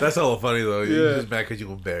 That's hella funny though. You're just mad because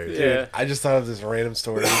you embarrassed. Yeah. I just thought of this random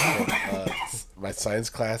story from my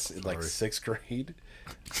science class in like sixth grade.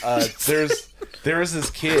 There was this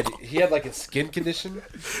kid. He had like a skin condition.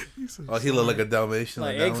 Oh, he looked like a Dalmatian,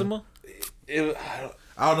 like eczema. I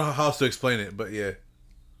don't know how else to explain it, but yeah.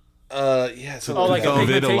 Yeah. So like a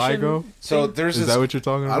vitiligo. So there's is that what you're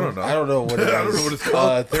talking about? I don't know what it is. I don't know what it's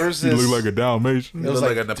called. There's You this. look like a Dalmatian. It was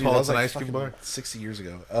like a Neapolitan ice cream bar. 60 years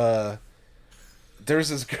ago. There's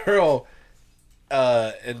this girl,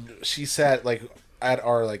 and she sat like at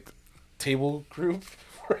our like table group.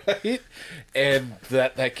 Right, and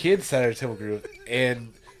that kid sat at our table group,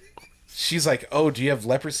 and she's like, "Oh, do you have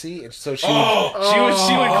leprosy?" And so she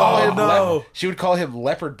would call him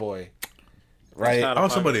Leopard Boy. Right, I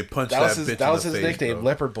want somebody to punch that bitch. That was in the his face, nickname, bro.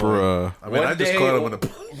 Leopard Boy. Bruh. I mean, I just caught him with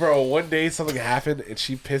a. Bro, one day something happened, and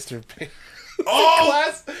she pissed her pants.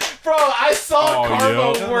 Class, bro, I saw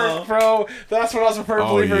karma work, bro. That's when I was a firm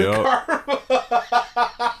believer in karma.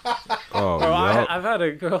 Bro, I've had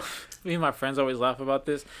a girl. Me and my friends always laugh about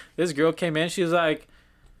this. This girl came in. She was like,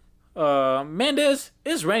 Mendez,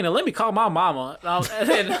 it's raining. Let me call my mama. Mama, it's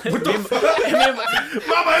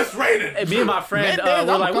raining. And me and my friend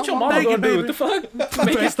were like, what your mama gonna do? What the fuck?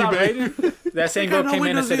 Make it stop raining? That same girl came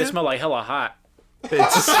in and said it smelled like hella hot.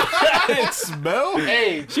 It smelled?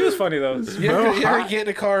 Hey. She was funny, though. You ever get in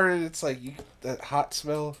a car and it's like that hot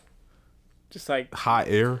smell? Just like... Hot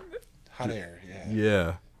air? Hot air, yeah.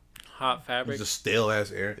 Yeah. Hot fabric. Just stale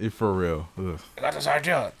ass air. For real. Ugh. Got those hard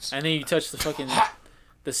jobs. And then you touch the fucking...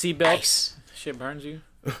 The seatbelt. Shit burns you.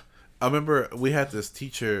 I remember we had this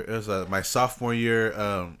teacher. It was my sophomore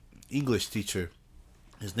year English teacher.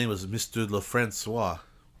 His name was Mr. LaFrancois.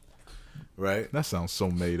 Right? That sounds so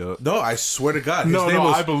made up. No, I swear to God.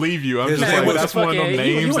 I believe you. I'm just name like, was that's one of them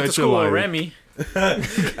names that you're like. Remy.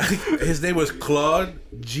 His name was Claude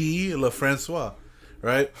G. Lefrancois,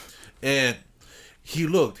 right? And he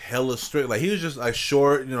looked hella straight. Like, he was just like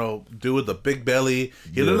short, dude with a big belly.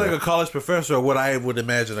 He looked like a college professor, or what I would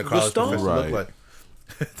imagine a college professor looked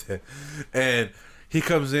like. And he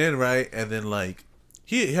comes in, right? And then, like,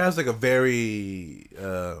 he has like a very,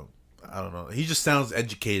 I don't know. He just sounds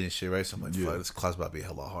educated and shit, right? So I'm like, fuck, this class about to be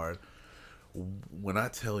hella hard. When I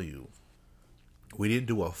tell you, we didn't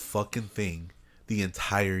do a fucking thing the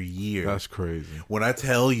entire year. That's crazy. When I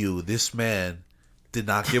tell you, this man did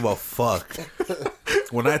not give a fuck.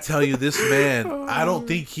 When I tell you, this man, I don't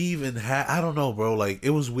think he even had, I don't know, bro. Like, it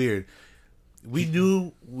was weird. We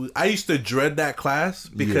knew, I used to dread that class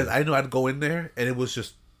because I knew I'd go in there and it was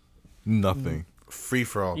just nothing. Free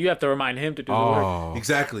for all. You have to remind him to do the work.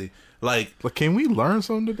 Exactly. Like, can we learn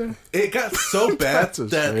something today? It got so bad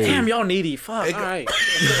that damn, y'all needy. Fuck. All right.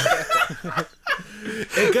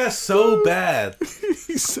 It got so bad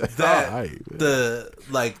He said, that right,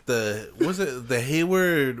 was it the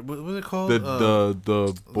Hayward? What was it called?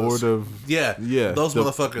 The board of those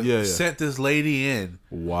motherfuckers sent this lady in.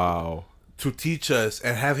 Wow. To teach us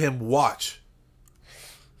and have him watch.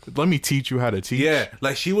 Let me teach you how to teach. Yeah,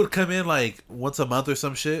 like she would come in like once a month or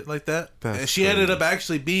some shit like that. And she ended up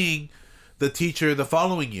actually being the teacher the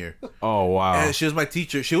following year. Oh, wow. And she was my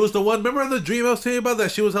teacher. She was the one, remember the dream I was telling you about that?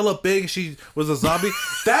 She was hella big and she was a zombie.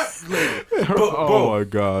 That lady. Bro, oh my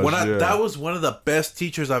gosh. That was one of the best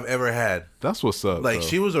teachers I've ever had. That's what's up. Like,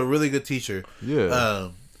 she was a really good teacher. Yeah.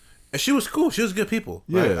 And she was cool. She was good people.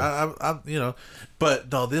 Yeah. Like,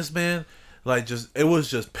 but no, this man, like, it was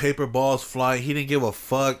just paper balls flying. He didn't give a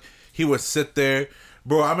fuck. He would sit there.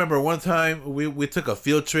 Bro, I remember one time we took a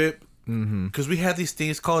field trip because we had these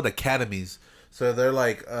things called academies. So they're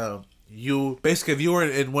like, basically, if you were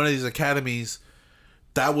in one of these academies,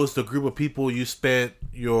 that was the group of people you spent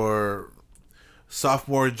your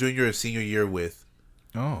sophomore, junior, and senior year with.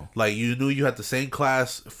 Oh. Like, you knew you had the same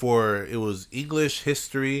class it was English,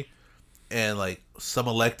 history, and like some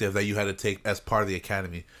elective that you had to take as part of the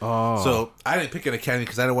academy. Oh. So I didn't pick an academy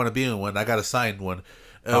because I didn't want to be in one. I got assigned one.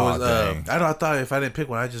 Dang. I thought if I didn't pick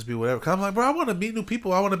one, I'd just be whatever. Cause I'm like, bro, I want to meet new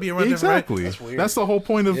people. I want to be around exactly. them. That's weird. That's the whole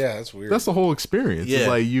point of. Yeah, that's weird. That's the whole experience. Yeah. It's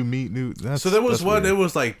like you meet new. So there was one. Weird. It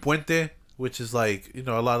was like Puente, which is like, a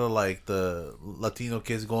lot of like the Latino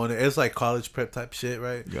kids going there. It's like college prep type shit,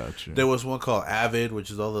 right? Gotcha. There was one called Avid,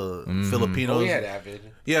 which is all the Filipinos. Oh, we had Avid.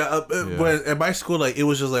 Yeah, when at my school, like, it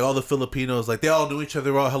was just like all the Filipinos, like, they all knew each other.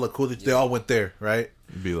 They were all hella cool. They all went there, right?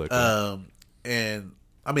 It'd be like and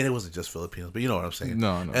I mean, it wasn't just Filipinos, but you know what I'm saying.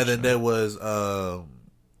 No. And then there was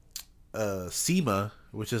SEMA,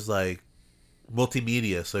 which is like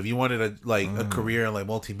multimedia. So if you wanted a career in like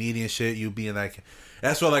multimedia and shit, you'd be in that.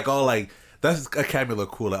 That's where like all like that's academy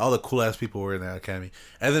look cool. Like all the cool ass people were in that academy.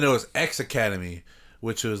 And then there was X Academy,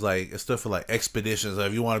 which was like it's stuff for like expeditions. So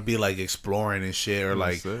if you want to be like exploring and shit or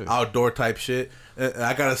like outdoor type shit,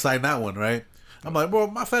 I got assigned that one, right? I'm like, bro,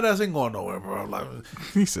 my fat ass ain't going nowhere, bro. Like,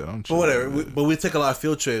 he said, I'm but whatever. But we take a lot of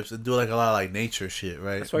field trips and do like a lot of like nature shit,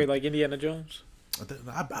 right? That's why you like Indiana Jones.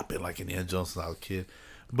 I've been like Indiana Jones since I was a kid,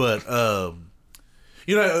 but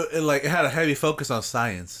it had a heavy focus on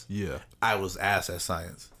science. Yeah, I was ass at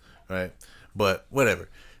science, right? But whatever.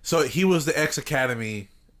 So he was the X Academy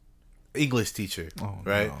English teacher,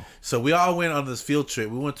 right? No. So we all went on this field trip.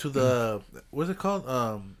 We went to the what's it called?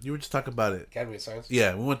 You were just talking about it. Academy of Science.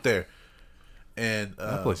 Yeah, we went there. And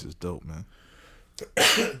that place is dope, man.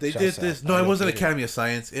 They did this. No, it wasn't Academy of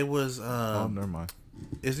Science. It was. Never mind.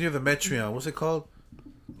 It's near the Metreon. What's it called?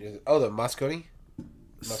 Oh, the Moscone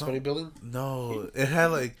building. No, it had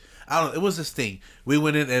like I don't know. It was this thing. We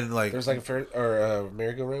went in and like there's like a fair or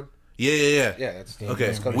merry-go-round. Yeah. Yeah, that's the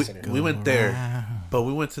okay. We went there, but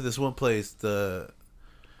we went to this one place, the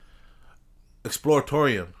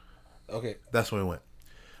Exploratorium. Okay, that's where we went.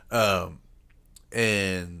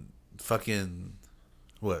 And fucking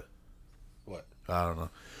what I don't know,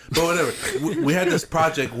 but whatever. we had this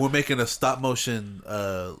project. We're making a stop motion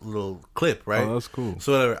little clip, right? Oh, that's cool.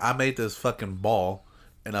 So whatever, I made this fucking ball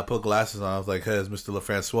and I put glasses on. I was like, hey, it's Mr.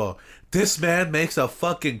 LaFrancois. This man makes a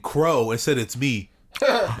fucking crow and said it's me.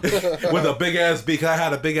 With a big ass beak. I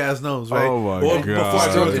had a big ass nose, right? Oh my god. Before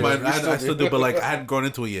I grew into mine, I still do, but like I hadn't grown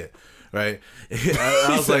into it yet. Right,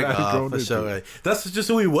 I was like, oh, for sure. Right? That's just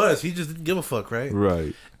who he was. He just didn't give a fuck, right?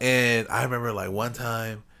 Right. And I remember like one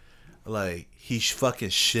time, like he fucking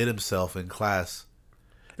shit himself in class.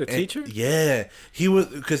 The teacher? Yeah, he was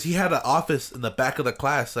because he had an office in the back of the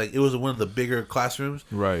class. Like it was one of the bigger classrooms.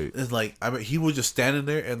 Right. And like he was just standing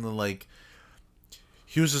there, and then like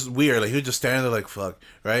he was just weird. Like he was just standing there like fuck,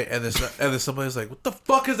 right? And then somebody's like, "What the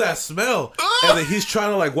fuck is that smell?" And then he's trying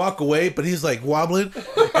to like walk away, but he's like wobbling.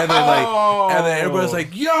 And then everybody's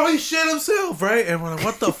like, "Yo, he shit himself," right? And we're like,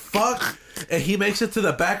 "What the fuck?" And he makes it to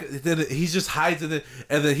the back. Then he just hides in it.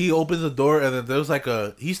 And then he opens the door. And then there's like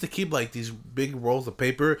he used to keep like these big rolls of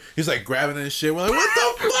paper. He's like grabbing it and shit. We're like, "What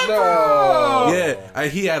the fuck?" No. Yeah,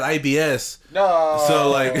 he had IBS. No. So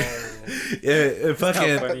like, yeah,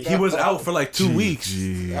 fucking, he was out for like 2 weeks.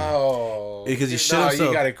 Oh, because he shit himself.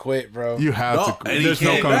 You gotta quit, bro. You have to. And There's he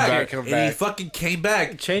no came coming back. back. And he fucking came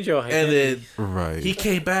back. Change your head. And then right. he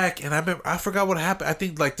came back, and I forgot what happened. I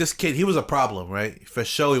think like this kid, he was a problem, right? For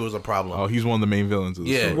sure, he was a problem. Oh, he's one of the main villains of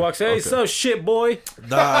the story. He walks, "Hey, so shit, boy."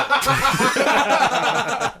 Nah.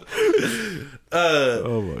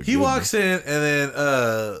 Oh my He walks in, and then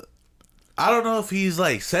I don't know if he's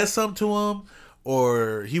like said something to him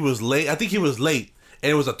or he was late. I think he was late,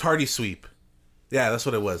 and it was a tardy sweep. Yeah, that's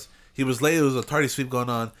what it was. He was late. It was a tardy sweep going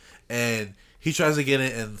on, and he tries to get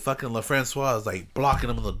in, and fucking LaFrancois is like blocking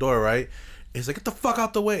him on the door, right? He's like, "Get the fuck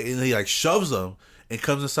out the way!" And he like shoves him and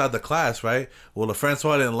comes inside the class, right? Well,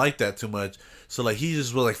 LaFrancois didn't like that too much, so like he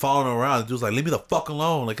just was like following him around. The dude's like, "Leave me the fuck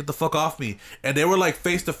alone! Like, get the fuck off me!" And they were like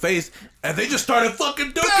face to face, and they just started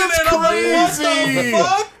fucking duking it. I'm like, what the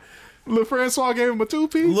fuck? LaFrancois gave him a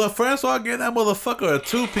 2-piece. LaFrancois gave that motherfucker a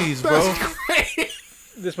 2-piece, bro.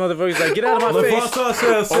 This motherfucker's like, "Get out of my face."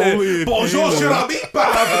 LaFrancois said, "Bonjour, cher ami."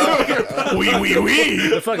 Oui.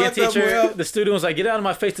 The fucking teacher, the student was like, "Get out of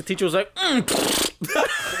my face." The teacher was like,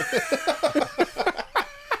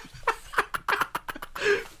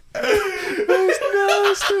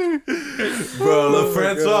 Bro,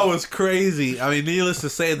 LaFrancois was crazy. I mean, needless to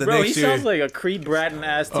say, the Bro, next he year, sounds like a Creed Bratton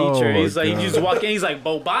ass teacher. Oh He's my like, God. you just walk in, he's like,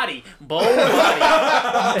 Bo body.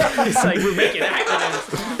 It's like, we're making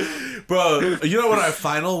acronyms. bro. You know what our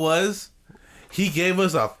final was? He gave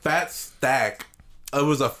us a fat stack. It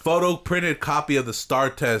was a photo printed copy of the STAR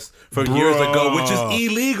test from years ago, which is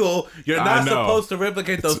illegal. You're I not know. supposed to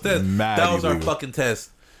replicate those tests. mad That was our illegal. fucking test.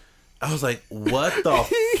 I was like, what the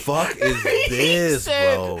fuck is this,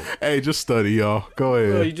 bro? Hey, just study, y'all. Go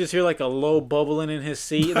ahead. Bro, you just hear like a low bubbling in his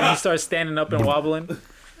seat, and then he starts standing up and wobbling.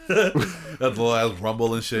 That little ass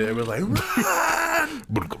rumble and shit. Everyone's like, run!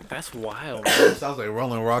 That's wild, man. Sounds like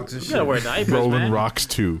Rolling Rocks and You shit. gotta wear diapers, Rolling man. Rocks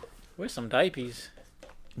 2. Wear some diapers.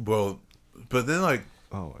 Bro, but then like,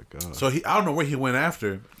 Oh my God. so I don't know where he went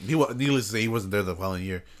after. Needless to say, he wasn't there the following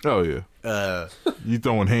year. Oh yeah. You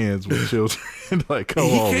throwing hands with children? Like, come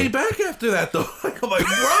He on. came back after that though. Like, I'm like,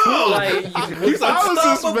 bro, Like, he's How is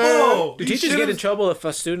this unstoppable. do He teachers shit get in his- trouble if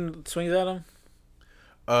a student swings at them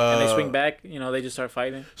and they swing back? You know, they just start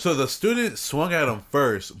fighting. So the student swung at him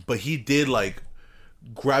first, but he did like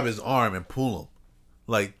grab his arm and pull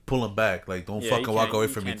him back. Like, don't Yeah, fucking you walk can't- away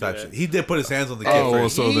you from me can't type do shit. that. He did put his hands on the kid Oh, well,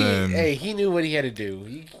 first. so then. He knew what he had to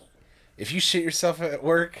do. If you shit yourself at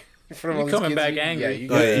work in front of all You're these coming kids, back angry. Yeah, you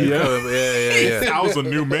Oh, gotta, yeah. I was a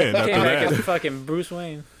new man after Came back as that. fucking Bruce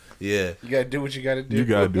Wayne. Yeah. you gotta do what you gotta do. You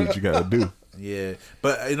gotta do what you gotta do. Yeah.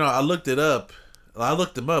 But, you know, I looked it up. I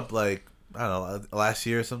looked him up, like, I don't know, last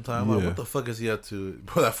year sometime. Like, Yeah. what the fuck is he up to?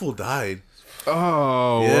 Bro, that fool died.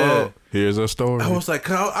 Oh, Yeah. well, here's a story. I was like,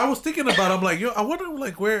 I was thinking about it. I'm like, yo, I wonder,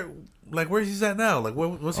 like, where he's at now? Like,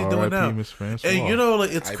 what's he doing R.I.P. now? Miss Francois. And, you know,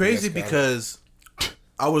 like, it's IBS crazy got it. because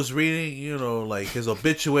I was reading, you know, like, his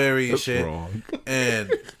obituary and That's shit. wrong.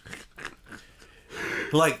 And,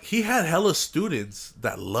 like, he had hella students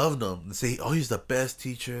that loved him and say, oh, he's the best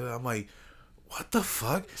teacher. I'm like, what the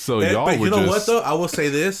fuck? So And- y'all but were you know what, just- though? I will say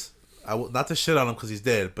this. Not to shit on him because he's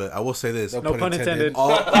dead, but I will say this. No pun intended.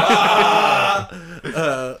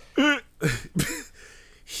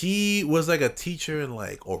 He was like a teacher in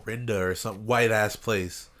like Orinda or some white ass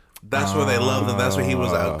place. That's where they loved him. That's where he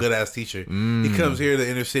was a good ass teacher. He comes here to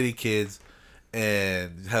inner city kids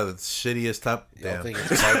and have the shittiest top. Y'all Damn.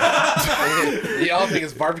 think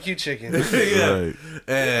it's barbecue chicken. Yeah. Right.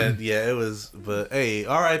 And yeah, it was. But hey,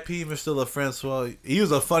 R.I.P. Mr. LaFrancois. He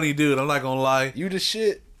was a funny dude. I'm not gonna lie. You the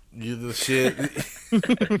shit. You the shit.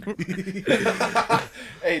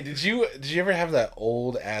 Hey, did you ever have that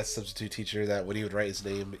old ass substitute teacher that when he would write his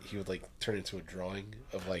name, he would like turn into a drawing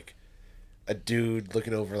of like a dude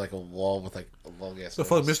looking over like a wall with like a long ass. The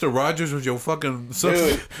fuck, Mr. Rogers was your fucking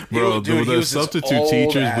substitute. Bro, Dude, he the was this substitute old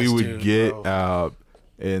teachers ass we would dude, get bro. out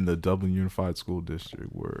in the Dublin Unified School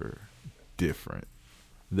District were different.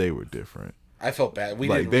 They were different. I felt bad. We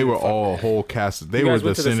Like didn't they really were fuck all with it. whole cast. They You were guys the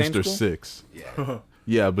went to the same Sinister school? Six. Yeah.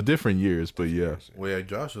 Yeah, but different years. But yeah, Well, yeah,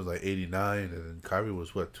 Josh was like 89, and then Kyrie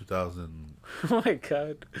was what, 2000 Oh my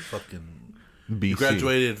god. fucking. BC. You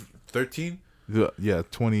graduated 13, Yeah, so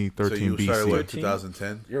 2013 you started BC. what,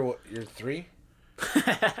 2010. You're 3.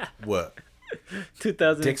 What?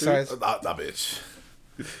 2003. Dick size. Nah, bitch.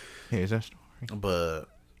 Here's that story. But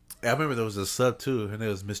I remember there was a sub too. Her name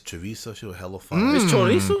was Miss Treviso. She was hella fun. Miss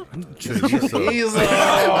Chorizo? Treviso.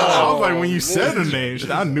 I was like, when you said her name,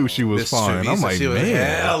 I knew she was Miss fine. Treviso, I'm like, she was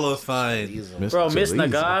man. hella fine. Bro, Miss Teresa.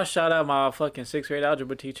 Nagash, shout out my fucking 6th grade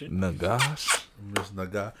algebra teacher. Nagash. Miss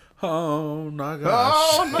Naga. Oh my gosh.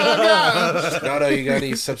 Oh my gosh. No, you got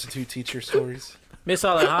any substitute teacher stories? Miss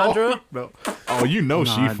Alejandra. No. Oh, you know No,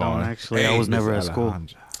 she I don't fine. actually. I was never at school.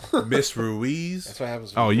 Miss Ruiz. That's what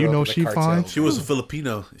happens. Oh, you know she fine? She was a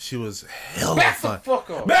Filipino. She was hella Back the fine. fuck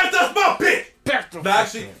off. Man, that's my bitch. Back the No, fuck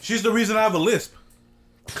actually, off. she's the reason I have a lisp.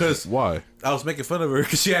 Because Why? I was making fun of her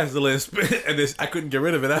because she has the lisp, and I couldn't get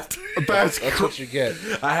rid of it after. That's That's what you get.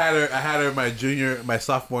 I had her my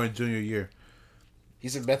sophomore and junior year.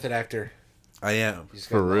 He's a method actor. I am. He's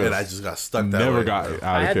got For real. And I just got stuck that Never way. got it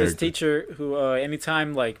out I of had character. this teacher who,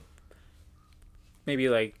 anytime, like, maybe,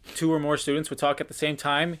 like, 2 or more students would talk at the same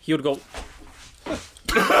time, he would go...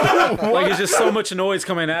 like, it's just so much noise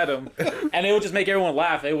coming at him. And it would just make everyone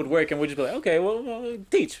laugh. It would work, and we'd just be like, okay, well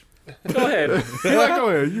teach. Go ahead. Yeah, go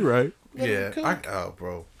ahead. You right. Yeah.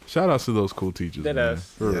 Bro. Shout outs to those cool teachers, Dead man. ass.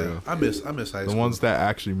 For Yeah. real. I miss high school. The ones that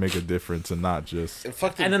actually make a difference and not just.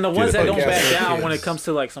 And then the ones that don't fuck back out. down when it Kids. comes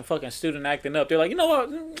to, like, some fucking student acting up. They're like, you know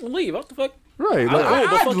what? Leave. What the fuck? Right. Like, I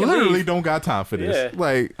I fucking literally leave. don't got time for this. Yeah.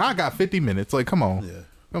 Like, I got 50 minutes. Like, come on. Yeah.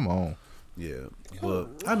 Come on. Yeah. But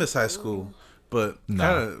I miss high school. But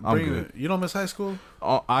Nah, I'm good. You don't miss high school?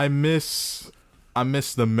 I miss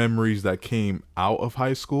the memories that came out of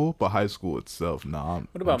high school, but high school itself, nah.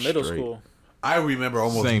 What about I'm middle straight. school? I remember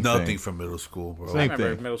almost Same nothing thing. from middle school, bro. I Same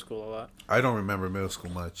remember thing. middle school a lot. I don't remember middle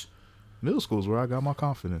school much. Middle school is where I got my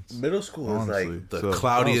confidence. Middle school Honestly. is like the So, that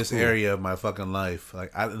cloudiest was cool. area of my fucking life.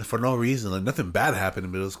 Like, for no reason, like nothing bad happened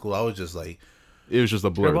in middle school. I was just like, It was just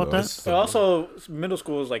a blur. about though. that? But also, middle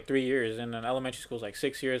school is like 3 years, and then elementary school is like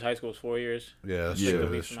 6 years. High school is 4 years. yeah, that's Yeah, true. the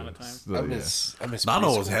That's least true. amount of time. So, I yeah. miss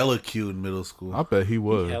Nano was preschool. hella cute in middle school. I bet he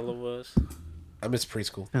was. Hella was. I miss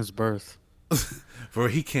preschool. His birth. Bro,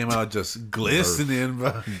 he came out just glistening,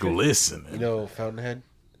 bro. Glistening. You know Fountainhead?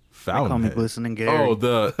 They call me Fountainhead. Glistening Gary. Oh,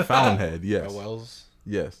 the Fountainhead. Yes. Wells.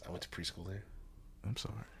 Yes. I went to preschool there. I'm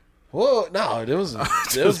sorry. Whoa, no, it was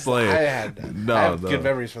Just playing. I have No. good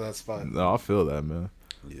memories from that spot. No, I feel that, man.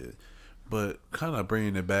 Yeah. But kind of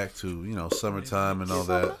bringing it back to, summertime and all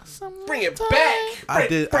that. Bring it back.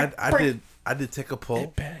 I did take a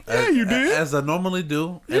poll. Yeah, you did. As I normally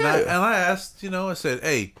do. And I asked, I said,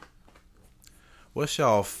 hey, what's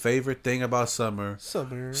y'all favorite thing about summer?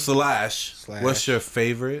 Summer. Slash, what's your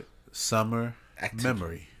favorite summer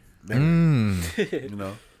Activity. memory?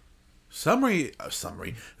 Mm. Summary.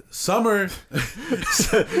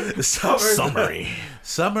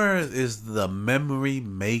 Summer is the memory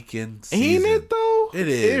making season. Ain't it though? It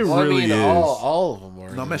is. Well, really I mean, is. all of them were.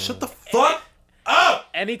 No man, shut the fuck up!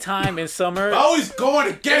 Anytime in summer, Always going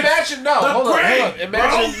against. Imagine hold on. grain,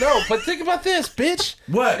 Imagine bro. no, but think about this, bitch.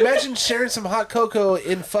 What? Imagine sharing some hot cocoa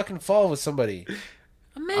in fucking fall with somebody.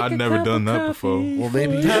 I've never done that before. Well,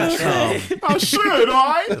 maybe you That's should try. I should,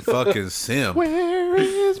 alright? the fucking sim. Where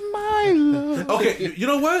is my love? Okay, you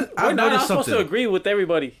know what? we're I not noticed supposed to something. agree with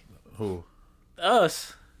everybody. Who?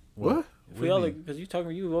 Us. What? If we all because you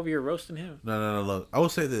over here roasting him. No. Look, I will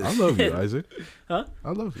say this. I love you, Isaac. Huh?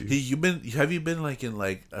 I love you. Have you been like in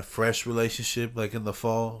like a fresh relationship like in the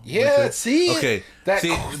fall? Yeah, winter? see? Okay. That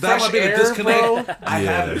See, fresh that might be the air, disconnect. bro. I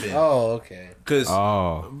haven't been. Oh, okay. Because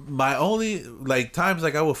Oh. my only like times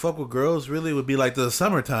like I would fuck with girls really would be like the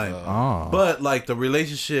summertime. Oh. But like the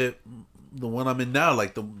relationship, the one I'm in now,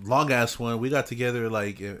 like the long ass one, we got together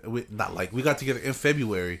we got together in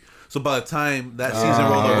February. So by the time that season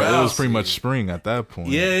rolled around, it was pretty much spring at that point.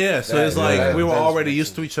 yeah. So That- it's like yeah, we were that is already makes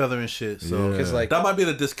used to each other and shit. So Yeah. Because like that might be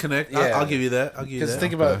the disconnect. Yeah. I'll give you that. Because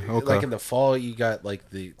think about Okay. like in the fall, you got like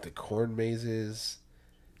the corn mazes.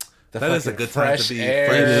 The That is a fucking good time fresh to be air,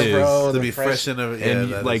 fresh, It is. bro. to the be fresh in a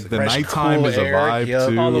And that like is a the good- fresh, nighttime cool is a air, vibe yup.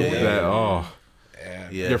 too. Halloween. That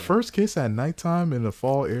yeah. your first kiss at nighttime in the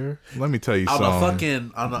fall air. Let me tell you on something. a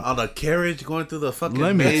fucking on a carriage going through the fucking.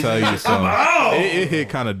 Let me maze. tell you something. on! It hit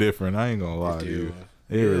kind of different. I ain't gonna lie to you.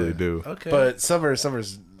 It really do. Okay, But summer is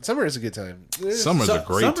a good time. Summer's a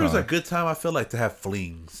great Summer's time. a good time. I feel like to have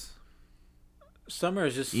flings. Summer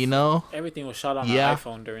is just know? everything was shot on Yeah. an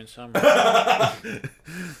iPhone during summer.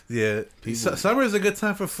 Yeah, summer is a good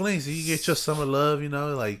time for flings. You get your summer love.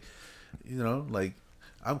 Like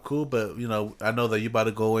I'm cool, but I know that you about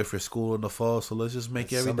to go away for school in the fall, so let's just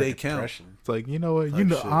make every Summer day count. depression. It's like, you know what?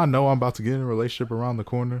 Shit. I know I'm about to get in a relationship around the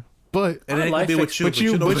corner, but And it ain't gonna life be with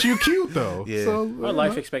you, but you cute though. Yeah. So Our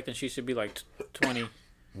life expectancy should be like 20.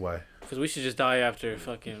 Why? Because we should just die after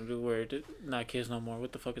fucking we're not kids no more.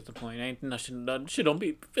 What the fuck is the point? Ain't nothing. Shit don't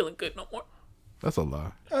be feeling good no more. That's a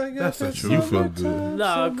lie. That's the truth. You feel good.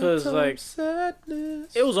 Nah, because like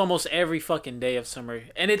it was almost every fucking day of summer,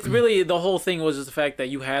 and it's really the whole thing was just the fact that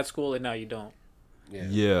you had school and now you don't.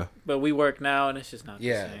 Yeah. But we work now, and it's just not the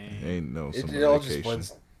same. Ain't no summer it all vacation. just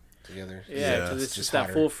blends together. Yeah, because it's just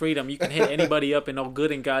that full freedom. You can hit anybody up and no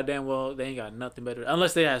good and goddamn well they ain't got nothing better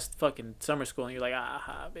unless they have fucking summer school and you're like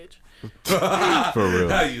bitch. For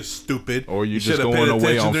real. You stupid. Or you just should've going paid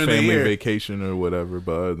away on attention during the family year. vacation or whatever.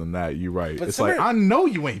 But other than that, you're right. But it's summer- like I know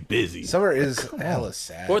you ain't busy. Summer is hella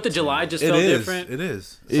sad. 4th of July just It felt is. different. It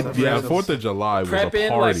is. Yeah, 4th of July was a Prepping,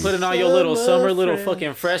 party. like putting on your little summer, little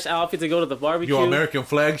fucking fresh outfit to go to the barbecue. Your American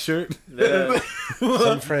flag shirt.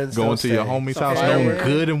 Some friends Going don't to your stay. homie's Some house, fire. knowing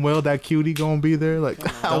good and well that cutie gonna be there. Like,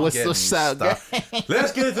 what's Get so me sad? stuck.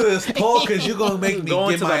 Let's get into this poll because you're gonna make me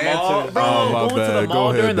Going get to my the mall, answer. bro. Oh, my Going to bad. the Go mall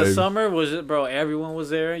ahead, during the baby. summer was it, bro? Everyone was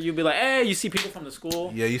there. You'd be like, hey, you see people from the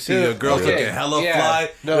school. Yeah, you see your girls looking hella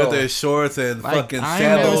fly No. with their shorts and Like, fucking I ain't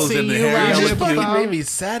never sandals seen and the you hair. You around just with fucking Bob. made me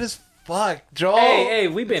sad as fuck, Joel. Hey,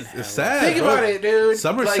 we've been. It's sad. Think bro. about it, dude.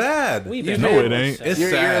 Summer's Like, sad. We've You been. know it ain't. It's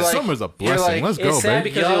You're sad. like- Summer's a you're blessing. like- Let's it's go, sad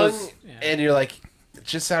baby. because it young, was- yeah. and you're like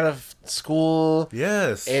just out of school,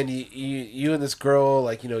 Yes. and you and this girl,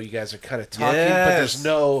 like, you know, you guys are kind of talking, but Yes.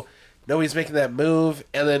 there's nobody's making that move,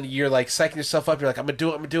 and then you're like psyching yourself up. You're like, I'm gonna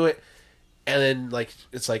do it, and then like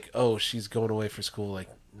it's like, oh, she's going away for school. Like,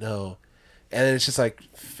 no. And then it's just like,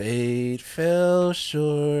 fate fell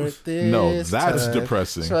short this No, that's time.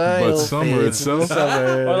 depressing. Smile But summer fades in itself,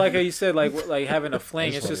 summer. Or like how you said, like having a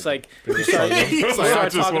fling. It's just like you start, It's like, I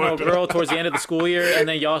start just talking to a want to- girl towards the end of the school year, and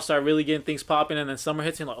then y'all start really getting things popping, and then summer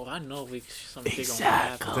hits, and you're like, oh, I know something big gonna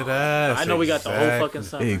happen. Deadass. I know we got the whole fucking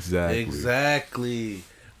summer. Exactly. Exactly.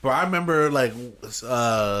 But I remember like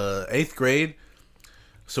 8th grade.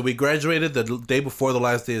 So we graduated the day before the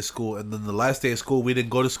last day of school, and then the last day of school we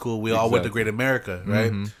didn't go to school. We all went to Great America,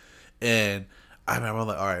 right? And I remember I'm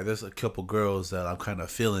like, all right, there's a couple girls that I'm kind of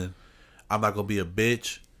feeling. I'm not gonna be a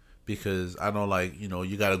bitch because I know, like, you know,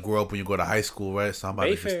 you gotta grow up when you go to high school, right? So I'm about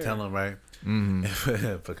to just tell them, right?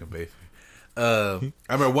 Fucking Bayfair.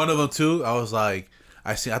 I remember one of them too. I was like,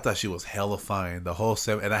 I thought she was hella fine the whole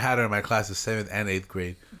 7th, and I had her in my classes 7th and 8th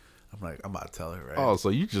grade. I'm like, I'm about to tell her, right? Oh, so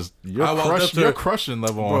your I walked up to her. your crushing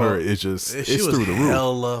level on Bro, her is just she it's was through the roof.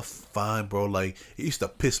 hella fine, bro. Like, it used to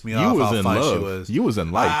piss me You off was how in fine love. she was. You was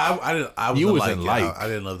in like. I didn't. I was You in was like. in Yeah, like. I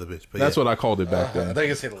didn't love the bitch, but That's yeah. what I called it back I then. thought you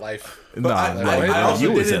could say life. But Nah, I also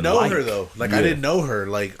you was didn't in know like. her though. Like, Yeah. I didn't know her.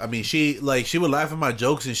 Like, I mean, she would laugh at my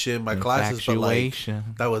jokes and shit in my classes, but like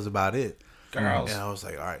Infatuation. that was about it. Girls. And I was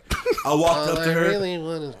like, all right. I walked up to her. really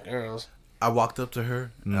want is girls. I walked up to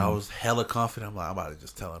her and I was hella confident. I'm like, I'm about to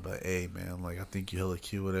just tell her, but hey, man, like, I think you hella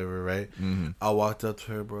cute, whatever, right? I walked up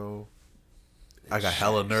to her, bro. I got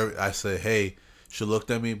hella nervous. I said, hey. She looked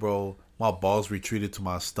at me, bro. My balls retreated to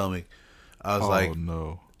my stomach. I was like,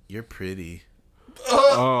 no. you're pretty.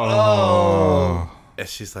 Oh. And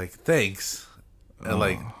she's like, thanks. And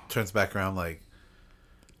like turns back around like,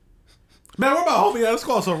 man, where my homie at? Let's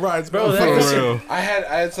call some rides, bro. Bro, For real. I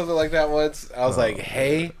had something like that once. I was like,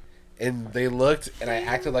 hey. And they looked, and I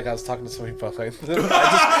acted like I was talking to somebody behind them.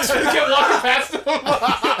 I just kept walking past them.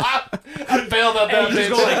 I bailed on that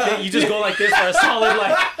bitch. You just go like this for a solid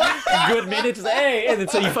like good minute. Just, hey, and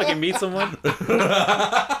until you fucking meet someone,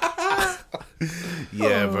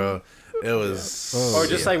 Yeah, bro. It was. or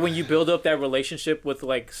just like when you build up that relationship with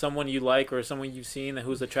like someone you like or someone you've seen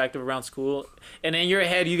who's attractive around school, and in your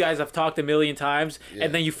head you guys have talked a million times,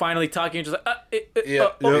 and then you finally talk, and you're just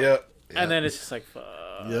like, and then it's just like, fuck.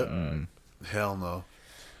 Yep. Hell no.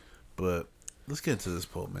 But let's get into this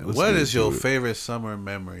poll, man. Let's What get is your into it. favorite summer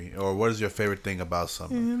memory, or what is your favorite thing about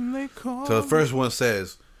summer? So the first one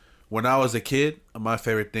says, when I was a kid, my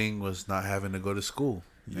favorite thing was not having to go to school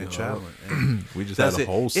and traveling. And We just that's had a it.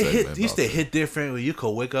 whole It segment. used to about hit different when you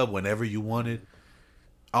could wake up whenever you wanted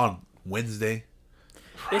on Wednesday.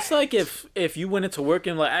 It's like if you went into work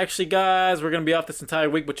and like, actually, guys, we're gonna be off this entire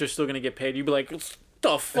week, but you're still gonna get paid. You'd be like,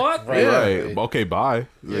 the fuck? Right. Right. Okay, bye.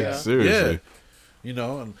 Like, Yeah. seriously. Yeah. You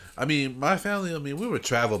know, and I mean, my family, I mean, we would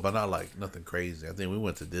travel, but not like nothing crazy. I think we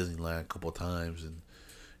went to Disneyland a couple times, and,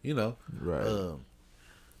 you know. Right.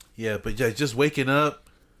 Yeah, but yeah, just waking up,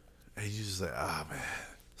 and you just like, ah, man.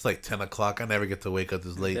 It's like 10 o'clock. I never get to wake up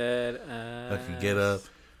this late. I can get up,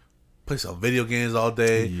 play some video games all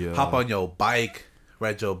day, Yeah. hop on your bike,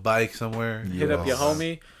 ride your bike somewhere. Hit up your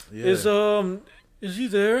homie. Yeah. Is he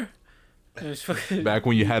there? And it's fucking, Back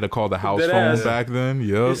when you had to call the house Dead phone ass. back then.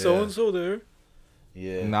 Yup. is so and so there?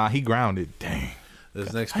 Yeah. Nah, he grounded. Dang.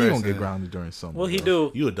 This next How you person. gonna get grounded during summer? Well, he bro?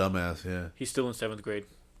 do. You a dumbass, yeah. He's still in 7th grade.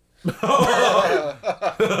 Didn't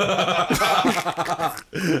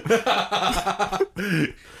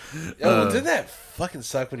that fucking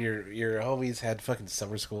suck when your homies had fucking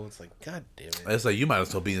summer school? It's like, god damn it. It's like you might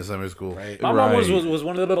as well be in summer school. Right. My mom was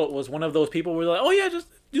one of those people where like, oh yeah, just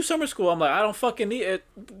do summer school. I'm like, I don't fucking need it.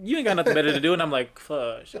 You ain't got nothing better to do. And I'm like,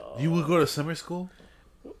 fuck. You would go to summer school?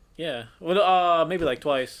 Yeah. Well, maybe like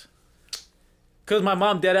twice. Cause my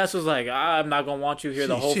mom deadass was like, I'm not gonna want you here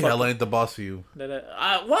the whole. She hella ain't the boss for you.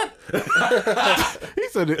 What? He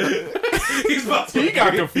said it. He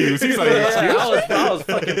got confused. He's like, I was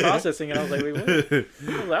fucking processing it. I was like, wait,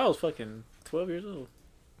 what? I was fucking 12 years old.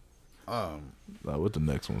 What the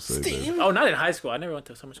next one say? Oh, not in high school. I never went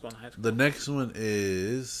to summer school in high school. The next one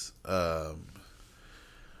is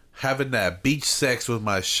having that beach sex with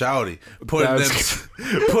my shouty,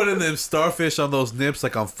 putting them starfish on those nips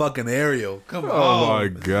like I'm fucking Ariel. Come on. Oh my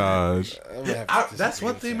gosh. That's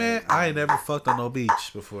one thing, man. I ain't never fucked on no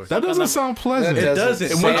beach before. That doesn't sound pleasant. It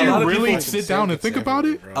doesn't. And when you really sit down and think about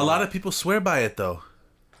it, a lot of people swear by it though.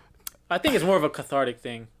 I think it's more of a cathartic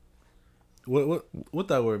thing. What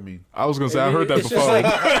that word mean? I was gonna say I heard that before.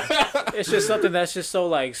 It's just something that's just so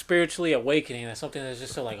like spiritually awakening. That's something that's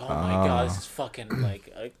just so like, oh my god, this is fucking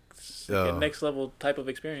like a next level type of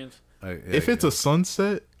experience. If it's a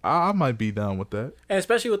sunset, I might be down with that. And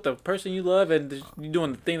especially with the person you love and you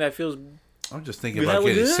doing the thing that feels. I'm just thinking about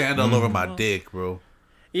getting sand all over my dick, bro.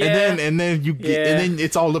 Yeah. And then you get, and then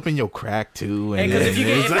it's all up in your crack too. And because if you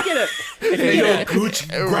get your gooch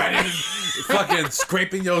grinding, fucking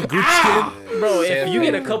scraping your gooch skin, bro. If you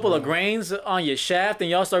get a couple of grains on your shaft and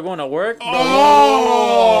y'all start going to work, bro,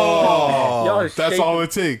 that's all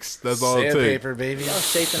it takes. That's all it takes. Sandpaper, baby. Y'all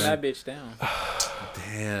shaping that bitch down.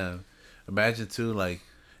 Damn. Imagine too, like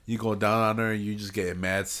you go down on her and you just get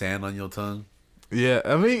mad sand on your tongue. Yeah,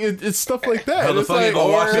 I mean it's stuff like that. It's like,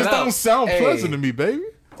 this don't sound pleasant to me, baby.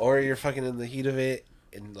 Or you're fucking in the heat of it,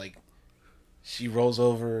 and like she rolls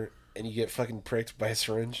over, and you get fucking pricked by a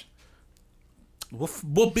syringe.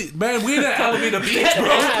 Man, we in Alameda Beach, bro.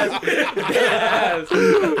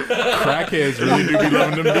 Crackheads really do be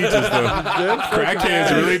loving them beaches, though. Crackheads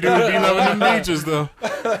really do be loving them beaches, though.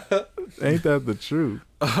 Ain't that the truth?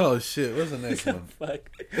 Oh shit! What's the next one? Fuck.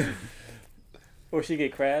 Or she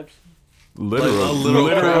get crabs.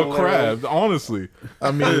 Literal crab. Honestly,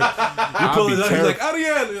 I mean, you pull it up, he's like,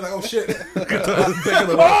 Ariel. You're like, oh shit.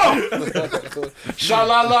 Sha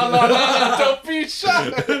la la la la. Don't be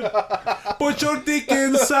shy. Put your dick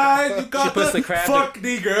inside. You got the crab. Fuck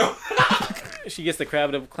me, girl. She gets the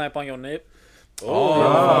crab to clamp on your nip.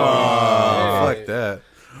 Oh, fuck that,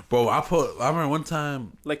 bro. I remember one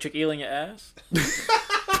time. Electric eel in your ass.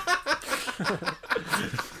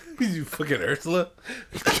 You fucking Ursula.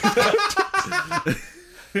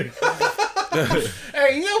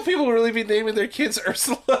 Hey, you know people really be naming their kids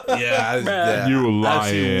Ursula? Yeah, you lying. I've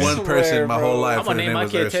seen one person my whole life. I'm gonna name my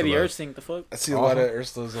kid Teddy Ursing. The fuck? I see a lot of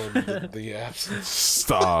Ursulas on the apps.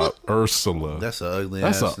 Stop, Ursula. That's an ugly.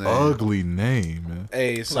 That's an ugly name, man.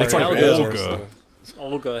 Hey, sorry, it's like Olga.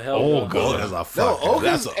 Olga, hell. Olga. That's a fucking.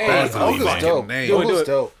 That's an ugly fucking name. Olga's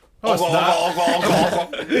dope.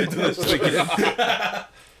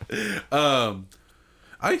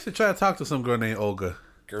 I used to try to talk to some girl named Olga.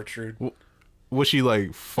 Gertrude. Was she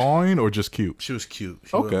like fine or just cute? She was cute.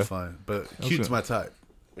 She wasn't fine, but cute's my type.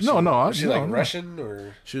 Was she like Russian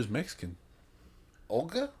or? She was Mexican.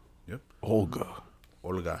 Olga. Yep. Olga.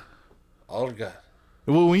 Well,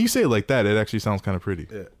 when you say it like that, it actually sounds kind of pretty.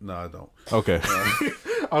 Yeah. No, I don't. Okay. I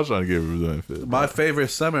was trying to give it a benefit. My favorite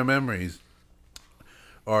summer memories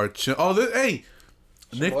are. Hey.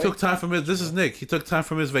 Nick took time from his. This is Nick. He took time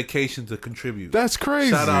from his vacation to contribute. That's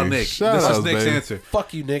crazy. Shout out Nick. This is Nick's answer.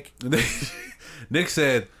 Fuck you, Nick. Nick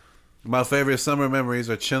said, "My favorite summer memories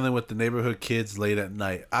are chilling with the neighborhood kids late at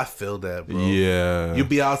night." I feel that, bro. Yeah. You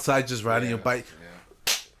be outside just riding your bike.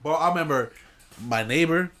 Yeah. Bro, I remember my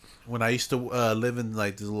neighbor when I used to live in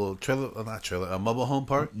like this little a mobile home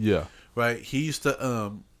park. Yeah. Right. He used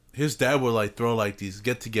to. His dad would like throw like these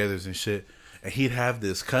get-togethers and shit, and he'd have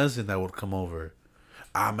this cousin that would come over.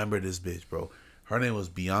 I remember this bitch, bro. Her name was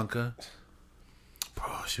Bianca. Bro,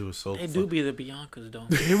 she was so. They do be the Biancas, though.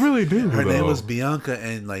 They really do. Her name was Bianca,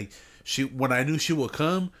 and like when I knew she would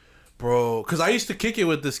come, bro, because I used to kick it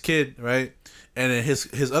with this kid, right? And then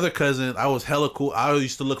his other cousin, I was hella cool. I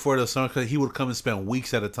used to look forward to the summer because he would come and spend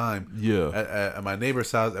weeks at a time. Yeah. At my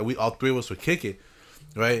neighbor's house, and all three of us would kick it,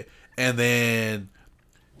 right? And then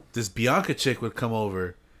this Bianca chick would come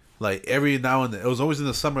over, like every now and then. It was always in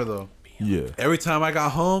the summer though. Yeah. Every time I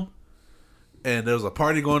got home, and there was a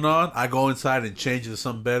party going on. I go inside and change it to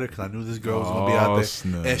something better because I knew this girl was gonna be out there,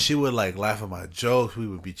 snap. and she would like laugh at my jokes. We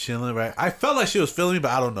would be chilling, right? I felt like she was feeling me,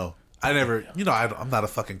 but I don't know. I never, I'm not a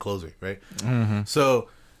fucking closer, right? Mm-hmm. So,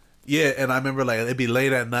 yeah, and I remember like it'd be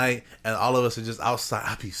late at night, and all of us are just outside.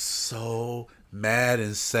 I'd be so mad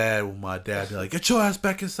and sad with my dad. Be like, "Get your ass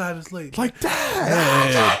back inside! It's late." Like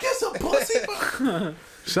that. Get some pussy.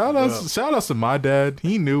 Shout outs to my dad.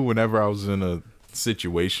 He knew whenever I was in a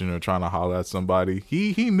situation or trying to holler at somebody.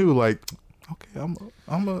 He knew like, okay, I'm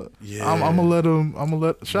gonna let him.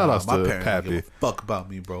 Shout outs to parents Pappy. don't give a fuck about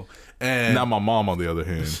me, bro. And Now my mom, on the other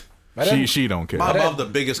hand, she don't care. my mom, the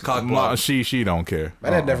biggest cock block. She don't care.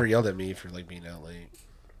 My dad never yelled at me for like being out late.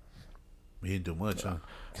 He didn't do much, huh?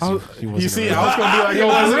 You see, I was gonna be like,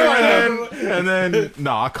 yo, for real, and then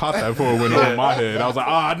no, I caught that before it went over my head. I was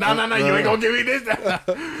like, no, you ain't gonna give me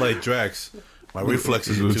this. Like Drax. My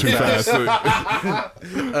reflexes were Too too fast. fast.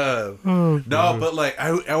 No, but like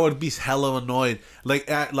I would be hella annoyed. Like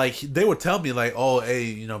they would tell me like, oh,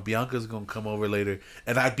 hey, Bianca's gonna come over later,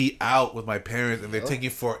 and I'd be out with my parents, and they're taking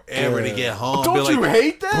forever to get home. Don't Be you like,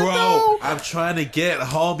 hate that, bro? though? I'm trying to get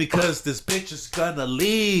home because this bitch is gonna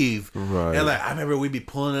leave. Right. And like I remember we'd be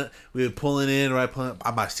pulling in, right? Pulling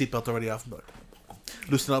my seatbelt already off.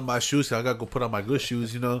 Loosen up my shoes. I gotta go put on my good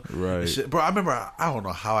shoes, Right. Shit. Bro, I remember. I don't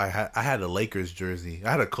know how I had a Lakers jersey.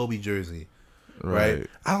 I had a Kobe jersey. Right.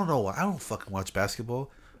 I don't know why. I don't fucking watch basketball.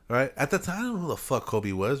 Right. At the time, I don't know who the fuck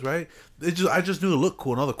Kobe was. Right. I just knew it looked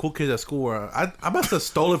cool, and all the cool kids at school were. I must have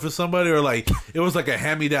stole it from somebody, or like it was like a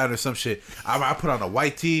hand me down or some shit. I put on a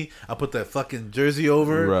white tee. I put that fucking jersey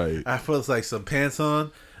over. Right. I put like some pants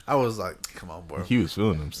on. I was like, come on, bro. He was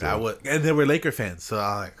feeling himself. I would, and they were Laker fans, so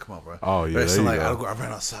I was like, come on, bro. Oh, yeah, Right, so there you like, go. I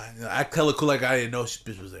ran outside. I tell her cool like I didn't know she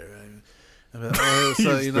bitch was there. Right? I'm like, oh,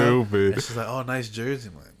 so, You stupid. And she's like, oh, nice jersry.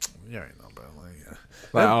 I'm like, you already know, bro. Like, yeah.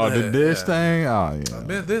 Like, oh, did this thing? Oh, yeah.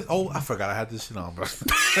 Man, this. Oh, I forgot I had this shit on, bro.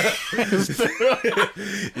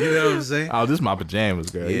 You know what I'm saying? Oh, this is my pajamas,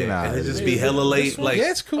 girl. Yeah, and it just be hella late. Like,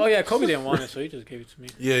 Yeah, it's cool. Oh yeah, Kobe didn't want it, so he just gave it to me.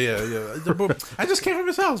 yeah. Bro, I just came from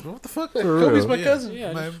his house, bro. What the fuck? Kobe's my Yeah. cousin.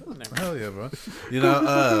 Yeah, Man, just, hell yeah, bro.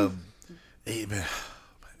 Hey man,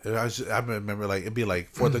 I remember like it'd be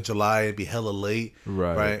like 4th of July, it'd be hella late,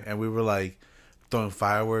 Right. And we were like throwing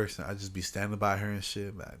fireworks, and I'd just be standing by her and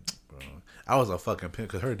shit, man. Bro, I was a fucking pimp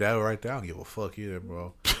because her dad was right there. I don't give a fuck either,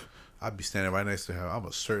 bro. I'd be standing right next to her. I'm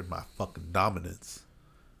asserting my fucking dominance.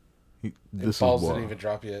 This Balls is didn't wild. even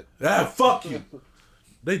drop yet. Ah, fuck you.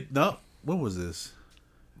 When was this?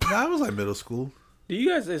 Nah, I was like middle school. do you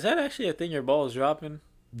guys? Is that actually a thing? Your balls dropping?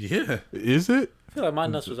 Yeah. Is it? I feel like my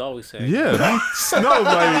nuts was always saying. Yeah. No,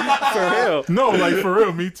 like for real. no, like for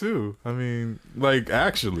real. Me too. I mean, like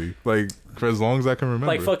actually, like for as long as I can remember.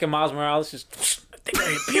 Like fucking Miles Morales, just I think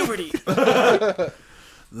I'm in puberty.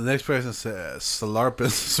 The next person says, "Slurping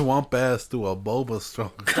swamp ass through a boba straw."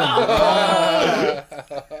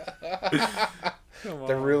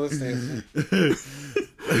 The realest answer.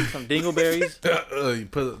 Some dingleberries, You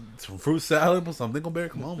put some fruit salad, put some dingleberry.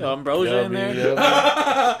 Come on, man. ambrosia in there.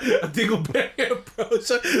 A dingleberry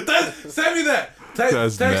ambrosia. Send me that. Text that.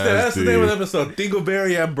 That's the nasty. name of the episode.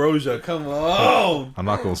 Dingleberry ambrosia. Come on. I'm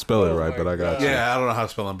not gonna spell it right, but I got you. Yeah, I don't know how to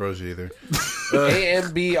spell ambrosia either.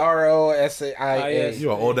 Ambrosia.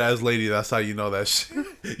 You an old ass lady. That's how you know that shit.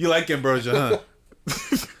 You like ambrosia, huh?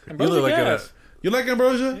 Ambrosia, look like yes. You like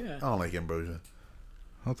ambrosia? Yeah. I don't like ambrosia.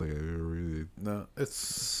 I don't think I ever really, No,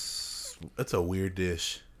 it's a weird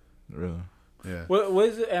dish. really. Yeah, What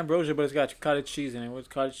is it? Ambrosia, but it's got cottage cheese in it. What's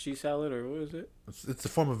cottage cheese salad or what is it? it's a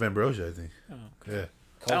form of ambrosia, I think. Oh, Yeah,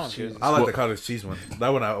 that one's good. I like the cottage cheese one. That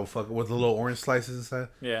one I fuck with the little orange slices inside.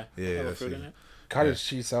 Yeah, Yeah, a little that's fruit it. in it. Cottage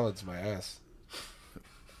cheese salad's my ass.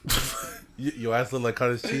 Your ass look like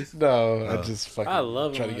cottage cheese. No, I just fucking I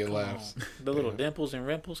love try to them. get Come laughs. on. The little dimples and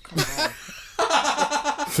rimples. Come on.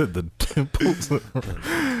 The dimples.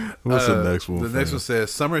 What's the next one? The next one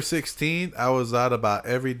says, "Summer 16. I was out about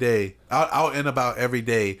every day. Out and about every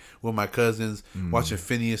day with my cousins, watching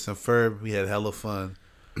Phineas and Ferb. We had hella fun.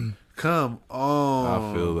 Come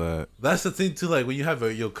on. I feel that. That's the thing too. Like when you have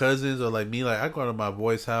your cousins or like me, like I go to my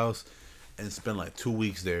boy's house and spend like 2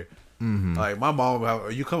 weeks there. Like my mom, are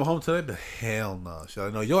you coming home today? But hell no. She's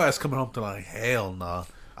like, no, your ass coming home tonight? Hell no.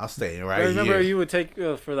 I'm staying right I remember here. you would take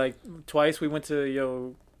for like twice. We went to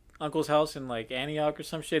your uncle's house in like Antioch or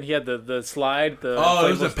some shit. He had the slide. It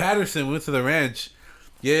was in Patterson. We went to the ranch.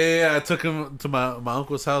 Yeah, I took him to my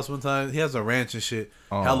uncle's house one time. He has a ranch and shit.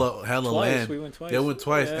 Hella Twice. land. We went twice. They went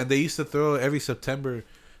twice, Yeah. and they used to throw every September,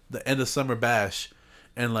 the end of summer bash,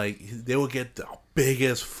 and like they would get the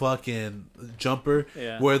biggest fucking jumper,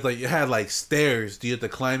 Yeah. where like you had like stairs, you had to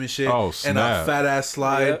climb and shit, Oh, and a snap. fat ass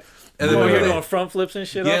slide. Yep. And then we were doing front flips and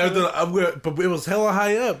shit. Yeah, but it was hella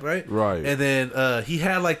high up, right? Right. And then he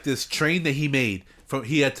had like this train that he made.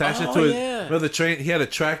 He attached it to his. Remember the train? He had a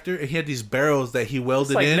tractor and he had these barrels that he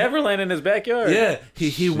welded in. Neverland in his backyard. Yeah,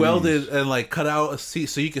 he welded and like cut out a seat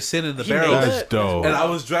so you could sit in the barrels. That's dope. And I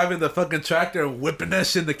was driving the fucking tractor and whipping that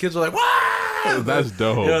shit. And the kids were like, "Wow!" That's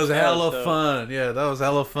dope. It was hella fun. Yeah, that was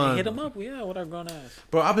hella fun. Hit him up, with our grown ass.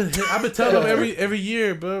 Bro, I've been telling them every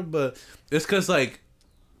year, bro. But it's because like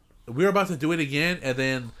we were about to do it again, and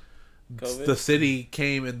then COVID? The city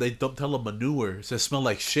came and they dumped hella manure. So it smelled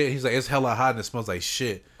like shit. He's like, it's hella hot and it smells like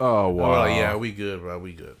shit. Oh, wow. We're like, yeah, we good, bro.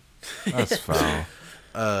 We good. That's foul.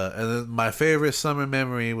 And then my favorite summer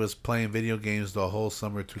memory was playing video games the whole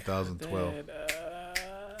summer 2012.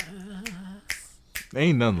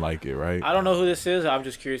 Ain't nothing like it, right? I don't know who this is. I'm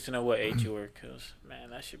just curious to know what age you were, because, man,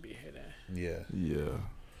 that should be here then. Yeah. Yeah.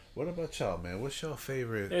 What about y'all, man? What's your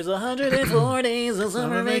favorite? There's 104 days of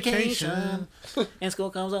summer vacation, and school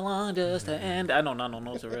comes along just to end. I don't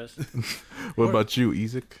know the rest. What about you,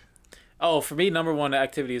 Ezek? Oh, for me, number one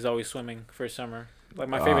activity is always swimming for summer. Like,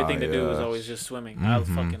 my favorite thing to do is always just swimming. I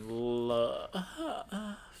fucking love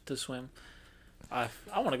to swim. I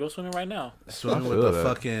want to go swimming right now. Swimming with the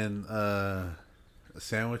fucking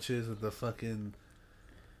sandwiches with the fucking...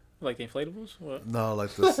 Like the inflatables? What? No, like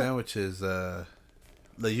the sandwiches...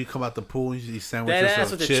 Like you come out the pool and you eat sandwiches that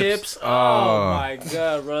ass with the chips. Oh my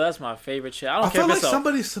god, bro, that's my favorite shit. I don't care feel if it's like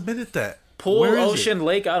somebody submitted that. Pool, ocean,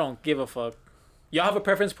 lake. I don't give a fuck. Y'all have a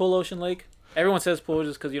preference? Pool, ocean, lake. Everyone says pool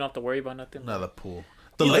just because you don't have to worry about nothing. Not a pool.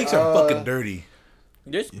 The lakes are fucking dirty.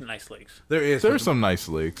 There's nice lakes. There's some nice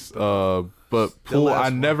lakes. But pool, I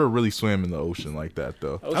never really swam in the ocean like that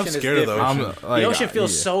though. Ocean I'm scared of the ocean. The ocean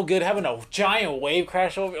feels so good. Having a giant wave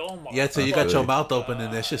crash over. Oh my. Yeah, so you got your mouth open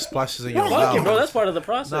and that shit splashes in your mouth. Bro, that's part of the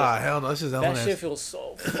process. Nah, hell no. That's just that shit feels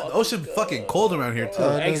so. The ocean fucking cold around here too.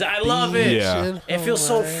 I love it. Yeah. It feels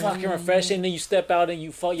so fucking refreshing. Then you step out and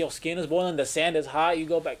your skin is boiling. The sand is hot. You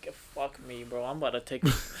go back. Fuck me, bro. I'm about to take.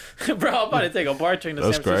 I'm about to take a bar train to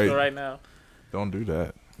San Francisco right now. Don't do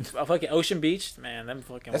that. A fucking Ocean Beach, man. Them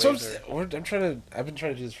fucking. That's what I've been trying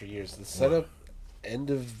to do this for years. The setup, end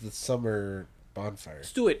of the summer bonfire.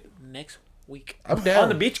 Let's do it next week. I'm down on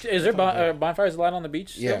the beach. Is there bonfires allowed on the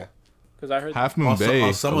beach? Still? Yeah, because I heard Half Moon Bay.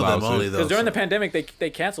 On some of them only though. Because during the pandemic, they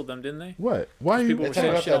canceled them, didn't they? What? Why? People were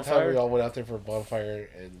saying shit on time fire. we all went out there for a bonfire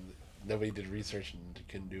and nobody did research and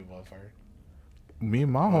couldn't do a bonfire. Me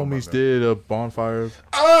and my homies did a bonfire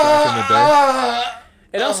back in the day.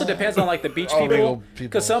 It also depends on like the beach people,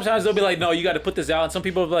 because sometimes they'll be like, "No, you got to put this out," and some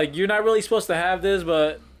people will be like, "You're not really supposed to have this,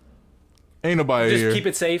 but ain't nobody just here. keep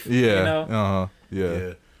it safe." Yeah, you know?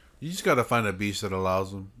 Yeah. You just gotta find a beach that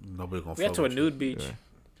allows them. Nobody gonna. We went to a nude beach. Yeah.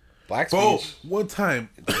 Black Bro, beach. one time,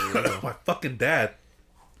 my fucking dad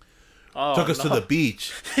took us to the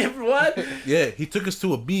beach. What? Yeah, he took us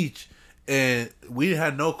to a beach, and we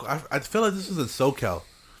had no. I feel like this was in SoCal.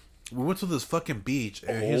 We went to this fucking beach,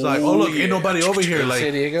 and he's like, "Oh look, ain't nobody over here." Like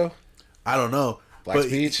San Diego. I don't know. Black's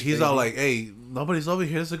But Beach, he's all like, "Hey, nobody's over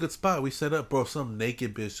here. It's a good spot." We set up, bro. Some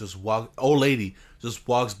naked bitch just old lady just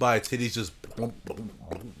walks by, titties just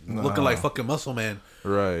looking like fucking Muscle Man,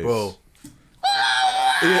 Right, bro.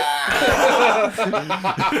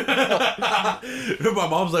 My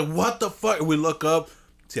mom's like, "What the fuck?" And we look up,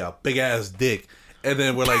 see a big ass dick, and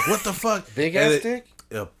then we're like, "What the fuck?" Big ass dick.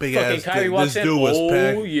 A big Fucking ass Kyrie dick. walks This in. dude was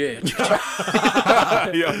packed. Oh yeah.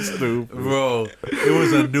 Yo, stupid. Bro, it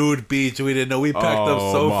was a nude beach. We didn't know. We packed up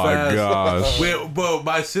so my fast. Gosh. Bro,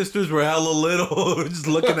 my sisters were hella little. We're just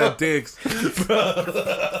looking at dicks.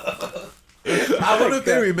 I wonder if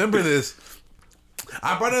they remember this.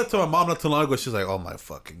 I brought it up to my mom not too long ago. She's like, "Oh my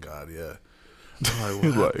fucking god, yeah." I'm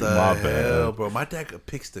like, what the my hell, bad. bro? My dad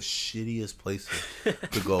picks the shittiest places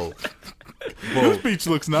to go. Bro, This beach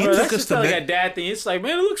looks nice. Bro, took that's us just to like a dad thing. It's like,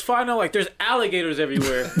 man, it looks fine. I'm like, there's alligators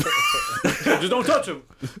everywhere. Just don't touch them.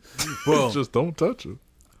 bro, Just don't touch it.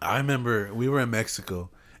 I remember we were in Mexico.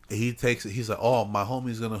 And he's like, "Oh, my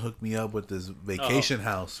homie's gonna hook me up with this vacation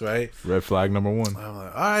house, right?" Red flag number one. I'm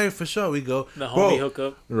like, "All right, for sure, we go." The homie Bro,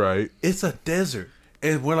 hookup. Right. it's a desert,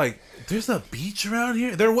 and we're like, "There's a beach around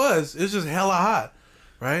here." There was. It's just hella hot,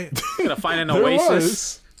 right? You're gonna find an There oasis.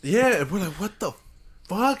 was. Yeah, and we're like, "What the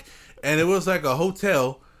fuck?" And it was like a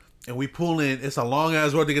hotel, and we pull in. It's a long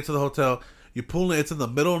ass road to get to the hotel. You pull in. It's in the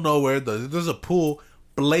middle of nowhere. There's a pool,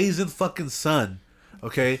 blazing fucking sun.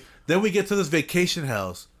 Okay. Then we get to this vacation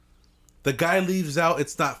house. The guy leaves out.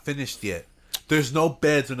 It's not finished yet. There's no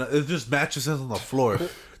beds. There's just mattresses on the floor.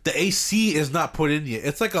 The AC is not put in yet.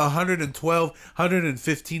 It's like 112,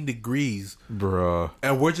 115 degrees. Bruh.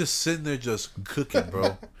 And we're just sitting there just cooking,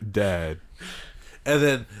 bro. Dad. And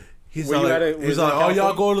then He's Were you like, at a- he's was like, it oh, y'all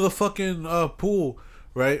California? go to the fucking pool,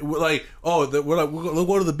 right? We're like, we'll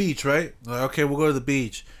go to the beach, right? Like, okay, we'll go to the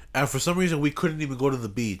beach. And for some reason, we couldn't even go to the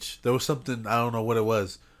beach. There was something, I don't know what it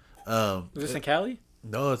was. Was this in Cali?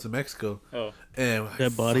 No, it's in Mexico. Oh, And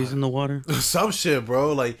Dead bodies in the water. some shit,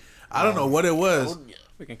 bro. Like, I don't know what it was.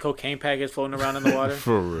 freaking cocaine packets floating around in the water.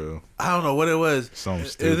 For real. I don't know what it was. Something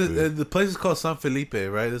stupid. The place is called San Felipe,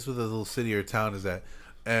 right? This is where the little city or town is at.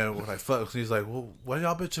 And we're like, fuck. So he's like, well, what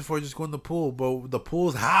y'all bitching for? Just go in the pool. But the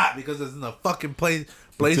pool's hot because it's in the fucking place,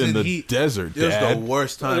 blazing in the heat. desert, It was Dad. the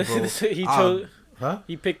worst time, bro. he chose. Huh?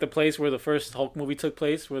 He picked the place where the first Hulk movie took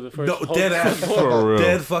place. Where the first No, Hulk dead ass. For real.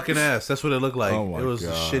 Dead fucking ass. That's what it looked like. Oh my It was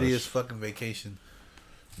gosh. the shittiest fucking vacation.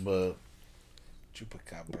 But,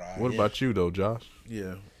 Chupacabra. What about you though, Josh?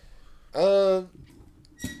 yeah.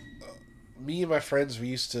 Me and my friends, we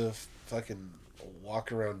used to fucking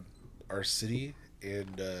walk around our city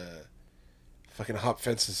and fucking hop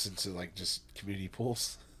fences into like just community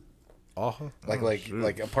pools,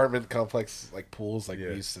 like apartment complex like pools. Like we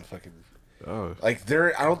used to fucking Oh, like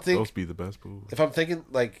there. I don't think those be the best pools. if I'm thinking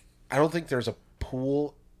like I don't think there's a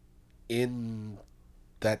pool in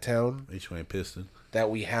that town H1 Piston. that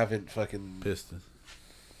we haven't fucking Piston.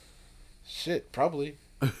 shit. Probably.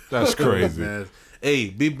 That's crazy. Man. Hey,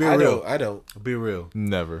 be I real. don't. Be real.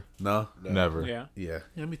 Never. No? Never. Yeah. Yeah.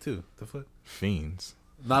 Yeah, me too. The fuck? Fiends.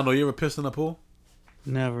 No, you ever pissed in a pool?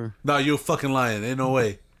 Never. No, you're fucking lying. Ain't no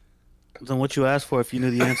way. Then what you asked for if you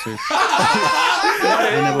knew the answer?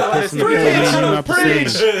 I never pissed in the pool. Man, you're not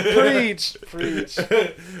the same.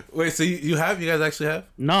 Preach. Wait, so you have? You guys actually have?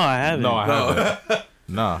 No, I haven't. No, I haven't.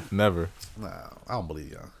 Nah, never. Nah, I don't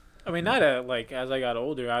believe y'all. I mean, not at like as I got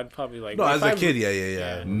older. I'd probably like. No, if as a I- kid,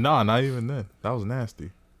 yeah. Nah, not even then. That was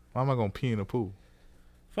nasty. Why am I gonna pee in a pool?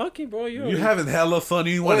 Fuck it, bro. You having hella fun.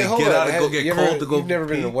 You want to get out and go get cold to go You've never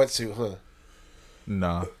been in a pee? wetsuit, huh?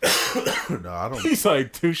 Nah. No, I don't. He's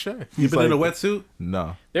like, touche. You been in a wetsuit?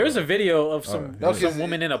 Nah. There was a video of some No, some 'cause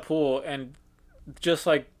woman in a pool, and just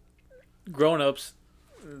like grown-ups,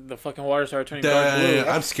 the fucking water started turning dark blue.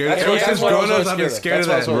 I'm scared. That's Ever what- since that's what I was growing up, always I've been scared scared of. of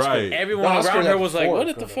That's that. what I was Right. Everyone No, I was around scared her of was like, before "What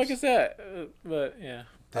the grown-ups. fuck is that?" But yeah.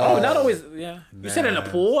 Oh, not always. Yeah. You said in a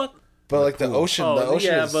pool. But like the ocean, the Oh,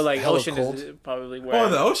 ocean yeah, is but like hella ocean cold. is probably where. Oh,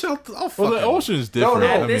 the ocean? I'll fucking... Well, the ocean's different.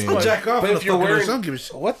 no, I this mean, one- Jack off But in if the you're fucking wearing, ocean. I don't give a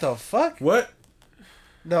shit. what the fuck? What?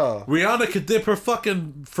 No, Rihanna could dip her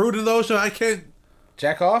fucking fruit in the ocean. I can't...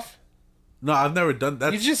 jack off. No, I've never done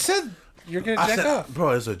that. You just said you're gonna I jack said, off. bro,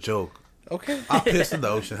 it's a joke. Okay. I pissed in the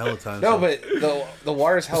ocean hella times. No, but the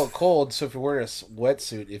water's hella cold. So if you're wearing a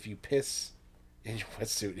wetsuit, if you piss in your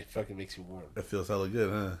wetsuit, it fucking makes you warm. It feels hella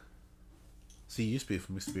good, huh? See, you speak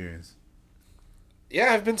from experience.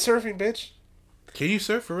 Yeah, I've been surfing, bitch. Can you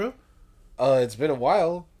surf for real? It's been a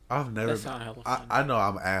while. I've never. That sound hella fun. I know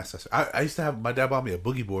I'm ass. I used to have my dad bought me a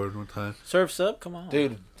boogie board one time. Surfs up, come on,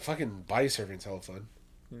 Dude, fucking body surfing's hella fun.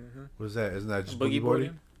 What's that? Isn't that just Boogie boogie boarding?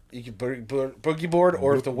 boarding. You can boogie board,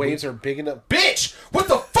 or if the waves are big enough. Bitch! What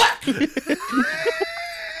the fuck?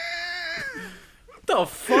 What the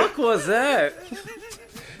fuck was that?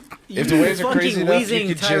 If the waves are crazy Fucking enough, wheezing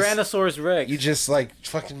you could Tyrannosaurus Rex. you just like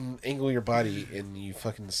fucking angle your body and you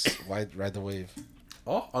fucking ride the wave.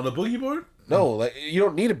 Oh, on the boogie board? No, like you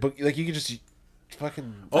don't need a book. Like you could just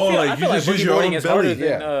fucking. Oh, I like feel you just use boogie your boarding own is harder belly.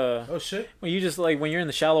 than Oh shit! when you just like when you're in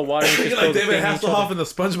the shallow water. You You're just like throw the David thing each Hasselhoff other. in the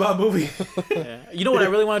SpongeBob movie. Yeah. You know what I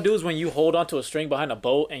really want to do is when you hold onto a string behind a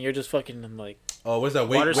boat and you're just fucking like Oh, what's that?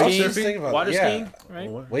 water Wait, I was skiing, just thinking about water that, yeah. skiing, right?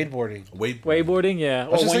 Wakeboarding. Wait, Wakeboarding, yeah.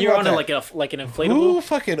 was Or just when thinking you're about on that. like an inflatable. Who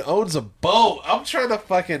fucking owns a boat? I'm trying to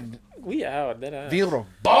fucking We out. That ass. be on a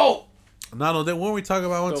boat. No, then when we talk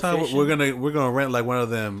about one Go time, fishing. we're gonna rent like one of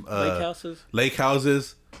them Lake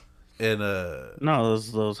houses. in No,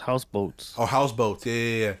 those houseboats. or houseboats.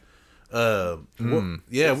 Yeah. Yeah,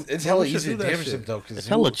 It's hella we should easy do to that damage shit. them though. Cause It's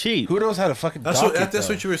hella cheap. Who knows how to fucking That's dock what it, that's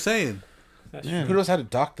though? what you were saying. Yeah. Who knows how to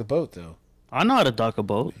dock the boat though? I know how to dock a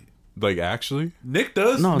boat. like, actually, Nick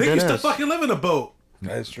does. No, Nick used to deadass. fucking live in a boat.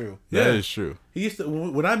 That is true. Yeah. that is true. He used to.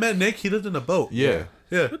 When I met Nick, he lived in a boat. Yeah.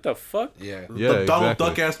 Yeah. What the fuck, Yeah. Yeah, The Donald exactly.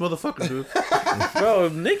 Duck ass motherfucker, dude. bro?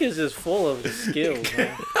 Nick is just full of skills,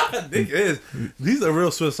 man. Nick is. He's a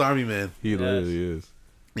real Swiss Army man. He literally is.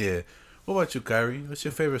 Yeah. What about you, Kyrie? What's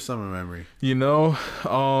your favorite summer memory? You know,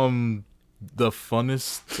 the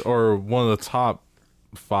funnest or one of the top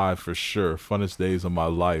 5 for sure funnest days of my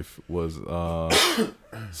life was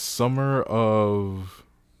summer of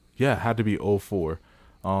it had to be 04.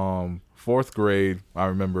 Fourth grade, I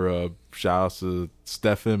remember shout outs to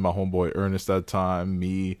Stefan, my homeboy Ernest at the time,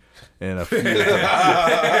 me, and a few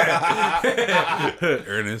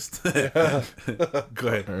Ernest. Go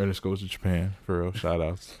ahead. Ernest goes to Japan, for real, shout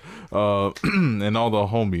outs. And all the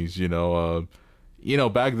homies,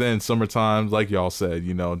 back then, summertime, like y'all said,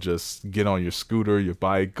 just get on your scooter, your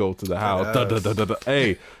bike, go to the house. Yes.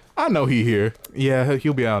 Hey, I know he here. Yeah,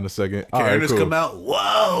 he'll be out in a second. Can Ernest come out?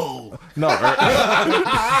 Whoa! No.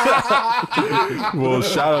 Well,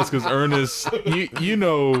 shout outs because Ernest,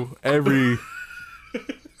 every Shout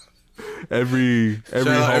out every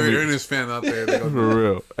Ernest fan out there. For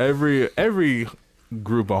real, every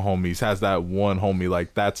group of homies has that one homie.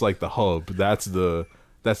 Like that's like the hub. That's the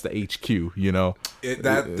HQ.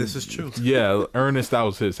 This is true. Yeah, Ernest, that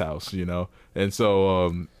was his house. And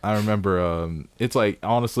so I remember it's like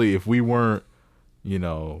honestly, if we weren't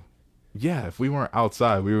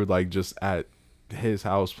outside, we were like just at his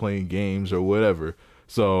house playing games or whatever.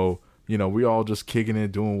 So we all just kicking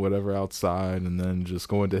it, doing whatever outside, and then just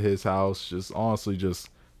going to his house, just honestly just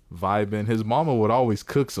vibing. His mama would always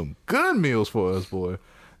cook some good meals for us, boy.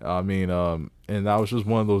 I mean, and that was just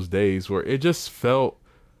one of those days where it just felt,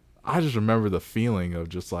 I just remember the feeling of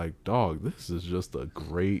just like, dog, this is just a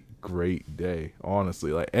great day,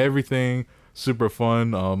 honestly. Like everything super fun.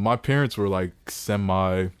 My parents were like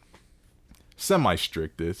semi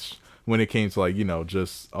strictish when it came to like,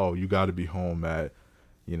 just, you got to be home at,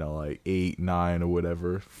 like 8, 9 or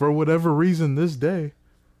whatever. For whatever reason this day,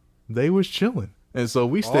 they was chilling. And so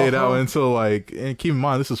we stayed out until like, and keep in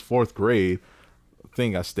mind, this is 4th grade. I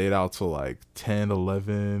think I stayed out till like 10,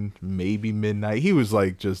 11, maybe midnight. He was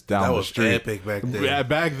like just down the street. That was epic back then. Yeah,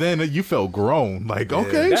 back then you felt grown. Like,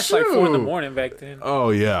 okay, that's shoot. like 4 a.m. back then.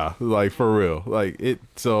 Oh yeah, like for real. Like it.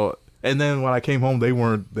 So, and then when I came home, they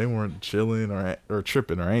weren't chilling or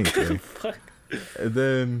tripping or anything. And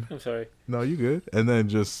then I'm sorry. No, you good. And then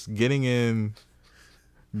just getting in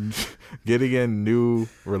new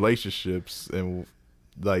relationships and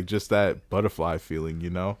like just that butterfly feeling,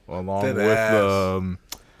 along that with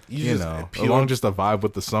along just the vibe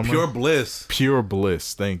with the summer. Pure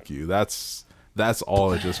bliss. Thank you. That's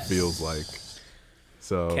all it just feels like.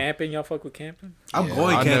 So camping, y'all fuck with camping? I'm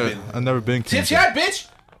going camping. I've never been camping. Tip bitch.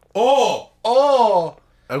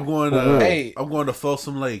 I'm going to I'm going to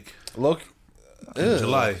Folsom Lake. Look. In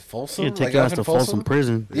July. Folsom? Yeah, take us to Folsom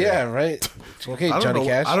Prison. Yeah, right. Okay, Johnny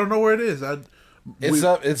Cash. I don't know where it is.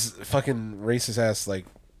 It's fucking racist ass like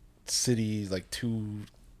city, like two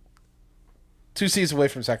cities away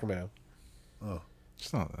from Sacramento. Oh,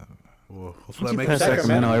 it's not that. Well, hopefully I make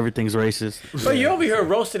Sacramento. Everything's racist. But you over here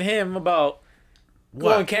roasting him about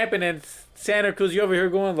going camping in Santa Cruz. You over here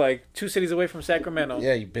going like 2 cities away from Sacramento.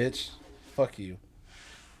 Yeah, you bitch. Fuck you.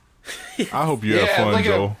 I hope you have fun,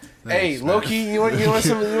 Joe. Hey, Loki, you want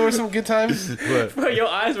some good times? Bro, your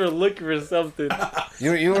eyes were looking for something.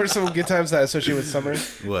 You want some good times that associate with summer?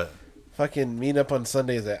 What? Fucking meet up on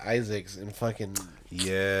Sundays at Isaac's and fucking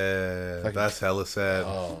that's hella sad.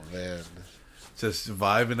 Oh man, just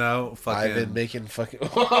vibing out, fucking making fucking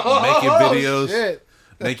videos, shit.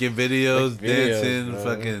 making videos, dancing, bro.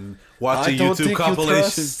 Fucking watching YouTube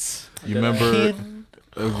compilations. You remember?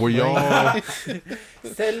 Were y'all?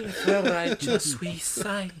 Did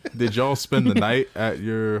y'all spend the night at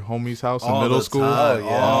your homie's house in middle school?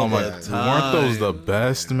 Oh my! Weren't those the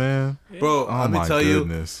best, man? Bro, let me tell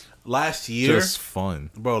you, last year, just fun.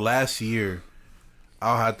 Bro, last year,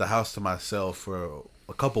 I had the house to myself for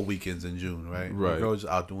a couple weekends in June, right? Right. My girl was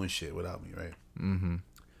out doing shit without me, right? Mm-hmm.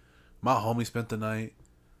 My homie spent the night.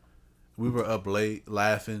 We were up late,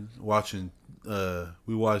 laughing, watching.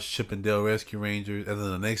 We watched Chip and Dale Rescue Rangers, and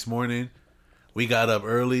then the next morning, we got up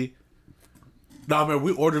early. Nah, man,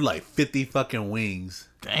 we ordered like 50 fucking wings.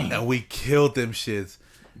 Dang. And we killed them shits.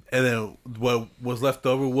 And then what was left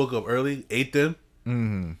over, woke up early, ate them.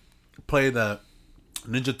 Mm-hmm. Played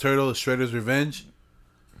Ninja Turtle Shredder's Revenge.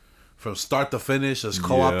 From start to finish, just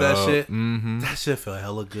co-op that shit. Mm-hmm. That shit felt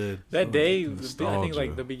hella good. That day, I think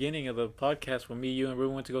like the beginning of the podcast when me, you, and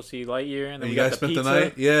Ruben went to go see Lightyear, and then we guys got the spent pizza, the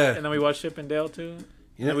night? Yeah. and then we watched Chip and Dale too.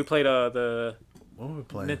 And then we played the what were we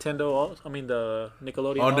playing? the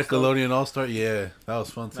Nickelodeon. Oh, Nickelodeon All-Star? Yeah, that was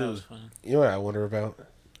fun too. That was fun. You know what I wonder about?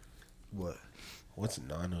 What? What's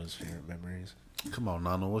Nano's favorite memories? Come on,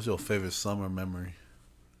 Nano. What's your favorite summer memory?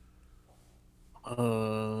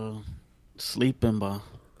 Sleeping, bro.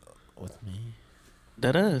 With me?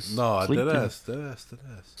 That ass. No, Sleeping. that ass.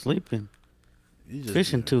 Sleeping.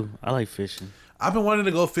 Fishing too. I like fishing. I've been wanting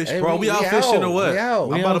to go fish, Hey, bro. We out fishing or what? We out.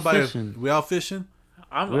 We out fishing. We out fishing?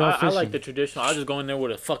 I like the traditional. I just go in there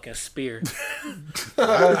with a fucking spear.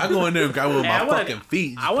 I go in there and grab with my fucking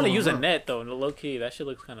feet. I want to use a net though. Low key, that shit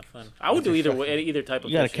looks kind of fun. I would do either type of.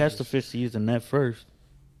 You gotta catch the fish to use the net first.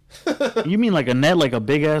 You mean like a net, like a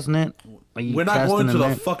big ass net? Like We're not going to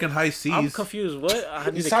the fucking high seas. I'm confused. What? I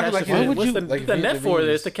need He's to talking catch like the fish. would What's you- the, like the net for? Vietnamese.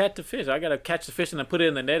 This to catch the fish. I gotta catch the fish and then put it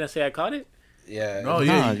in the net and say I caught it. Yeah. No,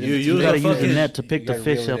 Nah, you you use gotta a use the fucking net to pick you the gotta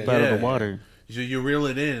fish reel up it out in. of the water. You reel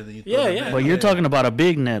it in and then you throw Yeah, it yeah. in. But you're talking about a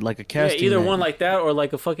big net, like a Yeah, casting either net. one like that or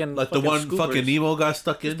like a fucking like the one scoopers. fucking Nemo got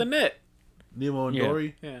stuck It's the in. net. Nemo and Yeah.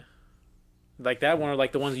 Dory. Yeah. Like that one or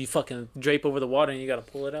like the ones you fucking drape over the water and you gotta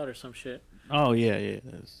pull it out or some shit. Oh yeah, yeah.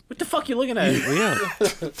 What the fuck you looking at? We out.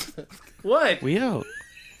 What? We out.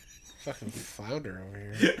 Fucking flounder over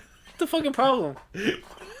here. What's the fucking problem?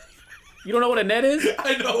 You don't know what a net is?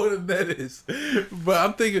 I know what a net is, but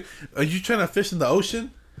I'm thinking, are you trying to fish in the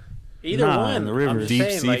ocean? Either Nah, one. in the river. I'm just Deep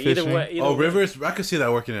saying, sea like, either fishing? way. Either Oh, way. rivers. I could see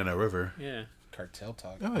that working in a river. Yeah. Cartel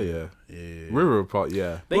talk. Oh yeah, Yeah. river part.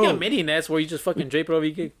 Yeah, They Well- got mini nets where you just fucking drape it over.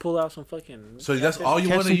 You can pull out some fucking. So that's all you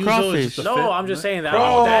Catch want to some use? Though, is crawfish. just a No, fin- I'm just saying that.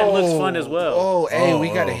 Bro. That looks fun as well. Oh, hey, we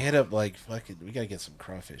Oh, gotta oh. hit up like fucking. We gotta get some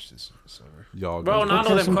crawfish this summer. y'all. Bro, go- not catch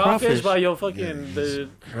all them some crawfish crawfish. by your fucking the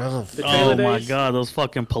Bro, trailer Oh my days. god, those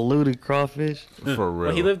fucking polluted crawfish. for real.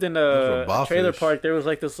 When he lived in Those are a trailer bobfish. park, there was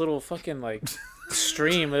like this little fucking like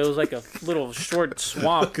stream. It was like a little short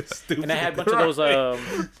swamp, and it had a bunch of those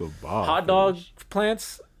It's a bob hot dog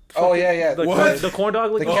plants. Oh yeah, yeah. The, What? the corn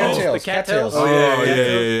dog looking cattails, the cattails. cattails. Oh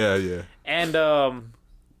yeah, yeah. And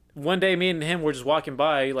one day, me and him were just walking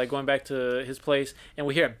by, like going back to his place, and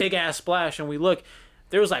we hear a big ass splash, and we look.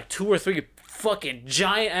 There was like 2 or 3 fucking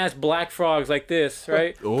giant ass black frogs like this,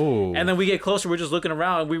 right? Oh, And then we get closer, we're just looking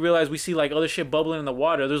around, and we realize we see like other shit bubbling in the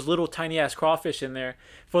water. There's little tiny ass crawfish in there.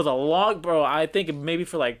 For the long, bro, I think maybe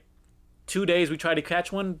for like 2 days we tried to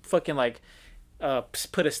catch one. Fucking like,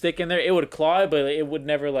 put a stick in there. It would claw it, but it would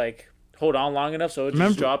never like hold on long enough, so it would just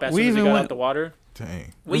Remember, drop as we soon as it even got went- out the water.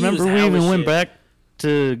 dang. Remember, we even went back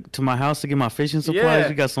to my house to get my fishing supplies. Yeah.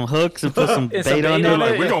 We got some hooks and put some And some bait on bait there. on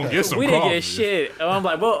Like, it. we gonna get some We didn't get crawfish. shit. And I'm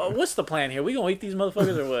like, well, what's the plan here? We gonna eat these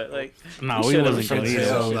motherfuckers or what? Like, No, we we should've wasn't been gonna eat shit. it.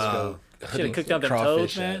 Hell no. Should've cooked down them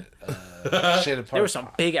Crawfish toads, man. At, There were some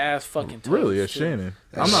big ass fucking toads. Really, at too. Shannon.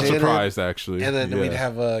 At I'm not Shannon, surprised actually. And then Yeah. we'd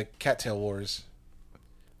have cattail wars.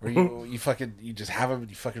 Where you fucking you just have them and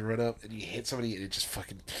you fucking run up and you hit somebody and it just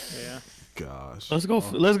fucking Yeah. Gosh. Let's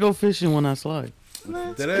go fishing when I slide.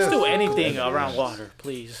 That Let's is. do anything around water,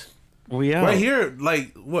 please. We out. Right here,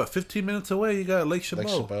 like what, 15 minutes away, you got Lake like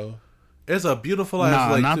Chabot. Chabot. It's a beautiful Nah,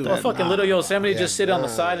 ass lake not too. that. Or fucking little Yosemite, Yeah, just sit on the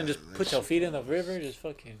nah. side and just put your feet in the river, just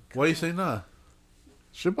fucking. Why you say nah?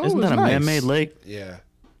 Chabot Isn't is that a nice. man-made lake? Yeah.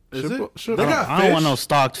 Is Chabot- it? Chabot. They got I don't want no fish?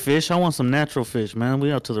 stocked fish. I want some natural fish, man.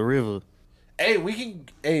 We out to the river. Hey, we can.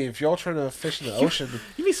 Hey, if y'all trying to fish in the ocean,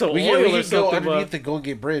 You need some we oil can or go something, underneath but... the Golden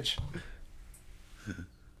Gate Bridge.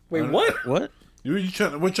 Wait, what? What? We're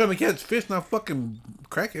trying to catch fish, not fucking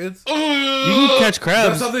crackheads. You can catch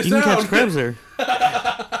crabs. That's how they You can catch sound. crabs there.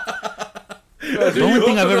 The only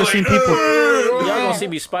thing I've ever seen people. Y'all gonna see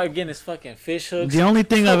me spike getting his fucking fish hooks. The only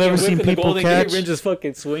thing I've ever fucking seen whipping the people Golden Gate catch Bridge just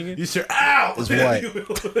fucking swinging. You say, ow! Is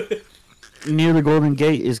what? near the Golden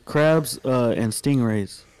Gate is crabs and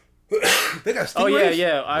stingrays. They got Oh stingrays?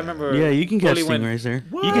 yeah. I remember. Yeah, you can catch Goldie went- stingrays there.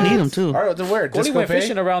 You can eat them too. All right, then where? Goldie Disco went Bay?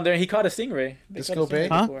 fishing around there and he caught a stingray. They Disco caught a stingray Bay?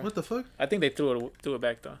 Huh? before. What the fuck? I think they threw it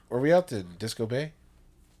back though. Where we out then? Disco Bay?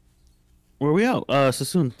 Where we out?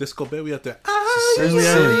 Sassoon. Disco Bay, we out there. Grizzly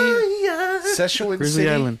Island. Szechuan Grizzly City?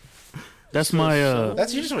 Island. That's my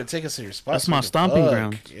That's you just want to take us to your spot. that's so my we can stomping fuck.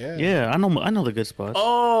 ground. Yeah, I know the good spots.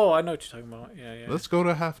 Oh, I know what you're talking about. Yeah. Let's go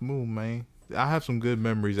to Half Moon, man. I have some good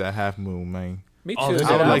memories at Half Moon, man. Me too. Oh, dude.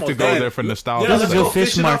 I would I like to almost go did. there for nostalgia. Yeah, This let's is a go fish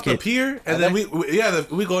fishing off the market. pier, and then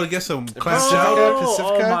we go to get some clam Pacifica? chowder. Oh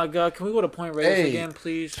Pacifica? my god, can we go to Point Reyes Hey. again,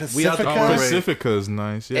 please? We out the Pacifica? Point Pacifica's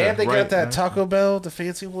nice. Yeah, And they right, got that man. Taco Bell, the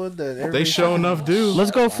fancy one. That They everybody show enough do. Let's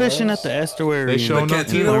go fishing at the estuary. They show The enough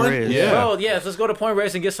cantina do. one? Yeah. Bro, yes, let's go to Point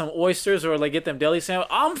Reyes and get some oysters or like get them deli sandwich.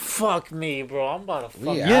 Fuck me, bro. I'm about to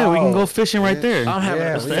fuck. Yeah, we can go out. fishing right there. I'm having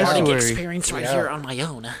Yeah, a we learning out. experience right We here out. on my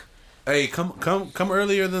own. Hey, come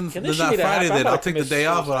earlier than Can that this shit be that Friday. happen? I'm Then about I'll to take the miss day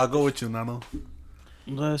school. off, but I'll go with you, Nano.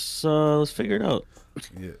 Let's figure it out.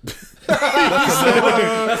 Yeah. I'm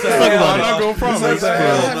not gonna promise.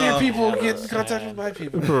 Have your people get in contact with my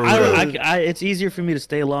people. For real. It's easier for me to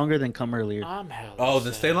stay longer than come earlier. I'm hella Oh,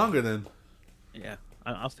 then sad. stay longer then. Yeah,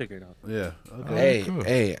 I'll figure it out. Yeah. Okay. Hey, Cool.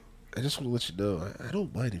 hey, I just want to let you know, I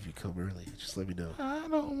don't mind if you come early. Just let me know. I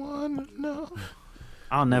don't want to know.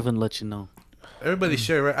 I'll never let you know. Everybody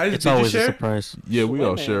share, right? It's did you always a share? surprise. Yeah, we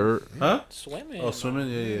all Swimming. share. Huh? Swimming. Oh, swimming.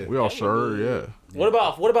 Yeah, yeah. We all share. Yeah. What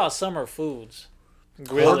about summer foods?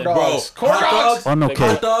 Grilling. Corn dogs. Funnel cake.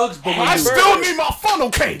 Hot dogs, but I still need my funnel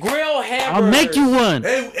cake. Grill hamburgers. I'll make you one.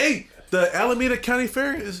 Hey, the Alameda County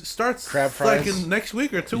Fair starts Crab like fries. in next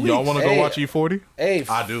week or 2 weeks. Y'all want to go Hey. watch E40? Hey,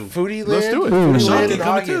 I do. Foodie Land. Let's do it. Foodie Sean Land can in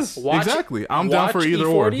come too. August. Exactly. I'm down for either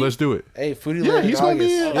or. E40? Let's do it. Hey, Foodie Yeah, Land he's in gonna be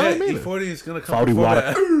August. in Yeah, Alameda. E40 is gonna come. Cloudy before water.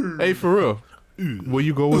 that. Hey, for real. Will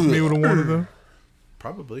you go with me with one of them?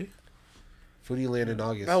 Probably. Foodie Land in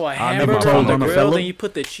August. Oh, a I need hamburger my on toes the on the grill, fella. then you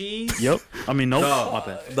put the cheese. Yep. I mean, nope. No. My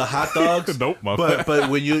bad. The hot dogs. Nope, my But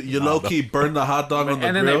when you low key burn the hot dog on the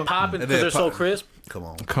And then grill, they pop it and because they're then so pop- crisp. Come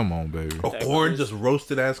on. Come on, baby. Or corn, just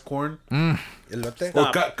roasted ass corn. Elote?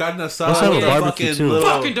 Or carne asada Let's have a with barbecue, fucking too.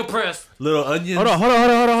 Fucking depressed. little onions. Hold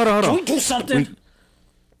on. Can we do something?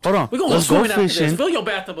 Hold on. We're going to Let's go go swimming after this. fishing. Fill your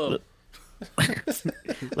bathtub up.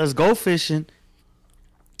 Let's go fishing.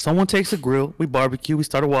 Someone takes a grill. We barbecue. We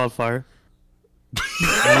start a wildfire.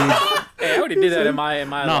 Hey, I already did that in my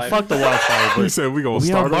Nah, life. fuck the wildfire. We But said we gonna We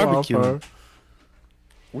start have a barbecue. wildfire.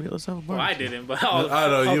 let's have a Well, I barbecue. didn't, but I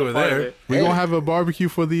know, you were there. We gonna have a barbecue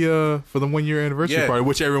for the 1 year anniversary Yeah. party,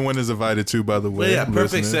 which everyone is invited to, by the Well, way. yeah,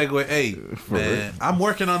 perfect listening. segue. Hey, man, I'm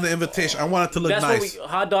working on the invitation. I want it to look That's nice. what we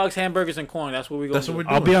hot dogs, hamburgers, and corn. That's what we going That's to what we're do.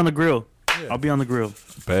 doing. I'll be on the grill. I'll be on the grill.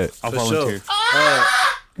 Bet. I'll For volunteer.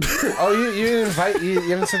 Oh, you didn't invite? You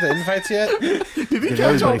haven't sent the invites yet? Give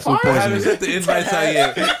everybody food I haven't poisoning. sent the invites out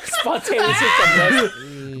yet. Spontaneous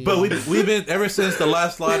hits. But we've been ever since the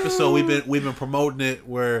last live episode. We've been promoting it.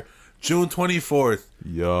 Where June 24th,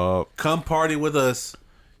 Yup. come party with us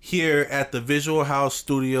here at the Visual House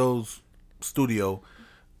studio.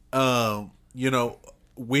 You know,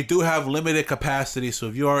 we do have limited capacity, so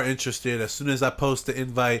if you are interested, as soon as I post the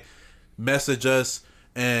invite, message us,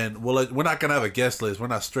 and we're not gonna have a guest list. We're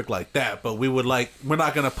not strict like that, but we're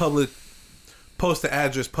not gonna post the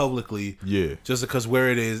address publicly. Yeah. Just because where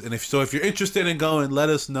it is, and if you're interested in going, let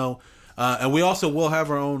us know. And we also will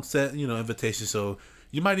have our own set, invitation. So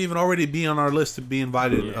you might even already be on our list to be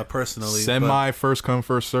invited personally. Semi first come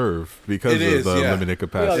first serve because It of is, the yeah. limited We all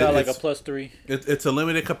capacity. got like a It's- +3. It's a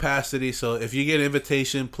limited capacity, so if you get an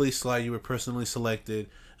invitation, please slide. You were personally selected.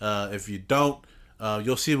 If you don't,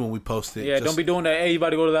 you'll see when we post it. Yeah, Just- don't be doing that. Hey, you about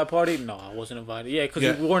to go to that party? No, I wasn't invited. Yeah, because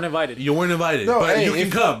Yeah. you weren't invited. You weren't invited, No, but hey, you can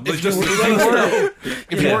if- come. if But just you- let us know.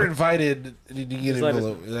 If you weren't invited, and you get an let us-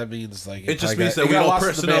 envelope. That means like It just probably means got- that it we got don't lost in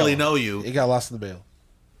the personally mail. know you. It got lost in the mail.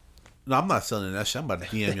 No, I'm not selling that shit. I'm about to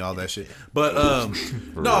DM y'all that shit. But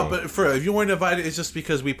no, but if you weren't invited, it's just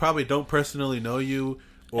because we probably don't personally know you.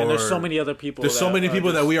 Or And there's so many other people. There's so that many are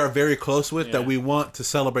people that just- we are very close with that Yeah. we want to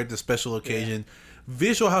celebrate this special occasion.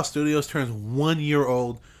 Visual House Studios turns 1 year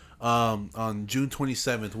old on June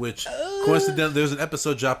 27th, which coincidentally there's an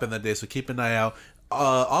episode dropping that day, so keep an eye out.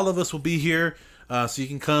 All of us will be here. So you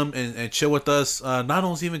can come and chill with us.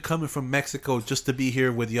 Nano's even coming from Mexico just to be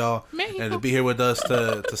here with y'all and to be here with us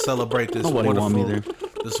to celebrate this Nobody want me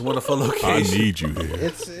wonderful I location. need you here.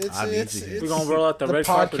 It's I need it's, you. it's We're going to roll out the red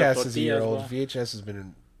carpet of podcast is a year tortillas, old. bro. VHS has been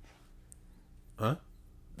in. Huh?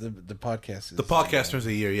 The podcast is The podcast turns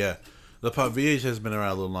a year, yeah. The VH has been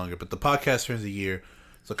around a little longer, but the podcast turns a year.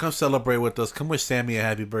 So come celebrate with us. Come wish Sammy a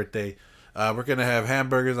happy birthday. We're gonna have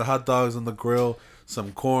hamburgers and hot dogs on the grill,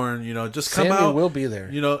 some corn. Just come Sammy out. will be there.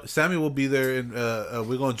 Sammy will be there, and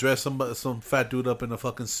we're gonna dress some fat dude up in a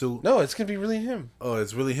fucking suit. No, it's gonna be really him. Oh,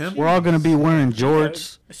 it's really him. We're all gonna be wearing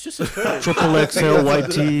jorts, It's just a curve. triple XL white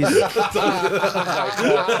tees.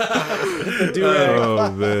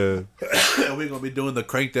 Oh man. And we're gonna be doing the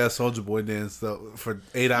cranked ass Soldier Boy dance for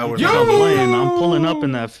 8 hours. I'm playing. I'm pulling up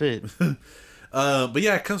in that fit. But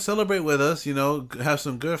yeah, come celebrate with us. Have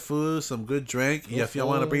some good food, some good drink. Yeah, if y'all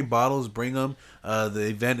want to bring bottles, bring them. The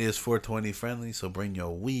event is 420 friendly, so bring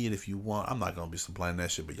your weed if you want. I'm not gonna be supplying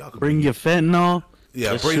that shit, but y'all can Bring your fentanyl.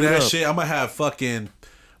 yeah, Let's bring shoot that up. shit. I'm gonna have fucking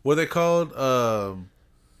what are they called?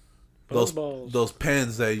 Those Balls. those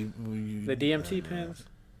pens that you The DMT pins.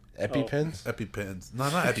 EpiPens. EpiPens. No,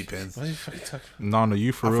 not EpiPens. What are you fucking talking? Nana,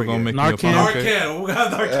 you for I real gonna forget. make me a Narcan. funnel cake? Narcan. We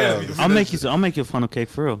got Narcan. I'll make you a funnel cake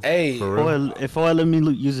for real. Hey, For real? If I let me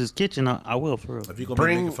use his kitchen, I will for real. If you gonna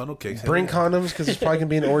bring be making funnel cakes, bring hell condoms because there's probably gonna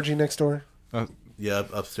be an orgy next door. yeah,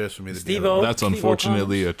 upstairs for me to Steve-O. That's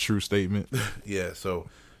unfortunately a true statement. Yeah, so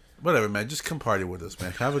whatever, man. Just come party with us,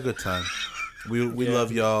 man. Have a good time. We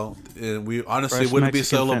love y'all, and we honestly Fresh wouldn't be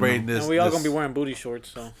Mexican celebrating fentanyl. this. And we all this- going to be wearing booty shorts,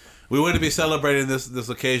 so. We wouldn't be celebrating this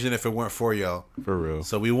occasion if it weren't for y'all. For real.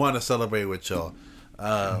 So we want to celebrate with y'all.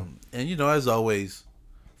 And as always,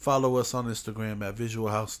 follow us on Instagram at Visual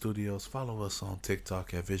House Studios. Follow us on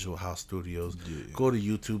TikTok at Visual House Studios. Go to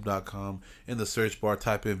YouTube.com. In the search bar,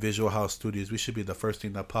 type in Visual House Studios. We should be the first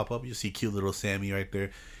thing that pop up. You see cute little Sammy right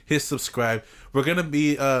there. Hit subscribe. We're gonna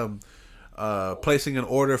be placing an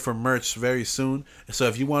order for merch very soon. So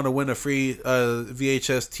if you want to win a free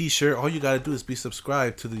VHS T-shirt, all you gotta do is be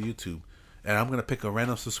subscribed to the YouTube, and I'm gonna pick a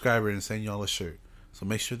random subscriber and send y'all a shirt. So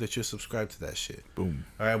make sure that you're subscribed to that shit. Boom.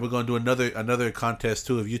 All right, we're gonna do another contest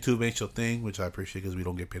too. If YouTube ain't your thing, which I appreciate because we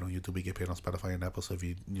don't get paid on YouTube, we get paid on Spotify and Apple. So if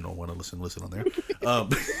you want to listen on there.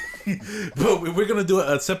 But we're gonna do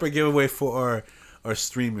a separate giveaway for our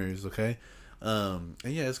streamers. Okay. And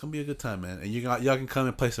yeah, it's gonna be a good time, man. And y'all can come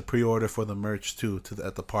and place a pre-order for the merch too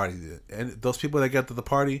at the party. And those people that get to the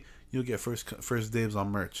party, you'll get first dibs on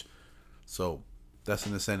merch. So that's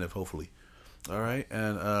an incentive, hopefully. All right,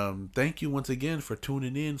 and thank you once again for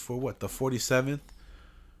tuning in for what, the 48th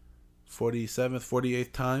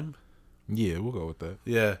time. Yeah, we'll go with that.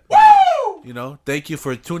 Yeah. Woo! Thank you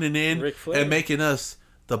for tuning in and making us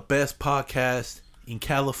the best podcast in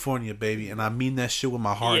California, baby. And I mean that shit with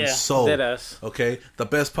my heart and soul. Deadass. Okay? The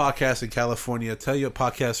best podcast in California. Tell your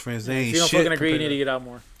podcast friends they ain't shit. If you don't fucking agree, you need to get out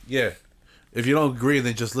more. Yeah. If you don't agree,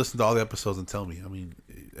 then just listen to all the episodes and tell me. I mean,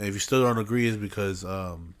 if you still don't agree, it's because...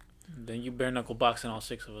 then you bare knuckle boxing all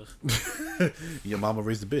 6 of us. Your mama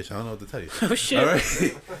raised a bitch. I don't know what to tell you. Oh shit! All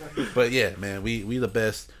right, but yeah, man, we the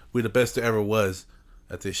best. We the best there ever was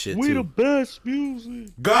at this shit. We the best music.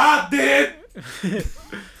 God did.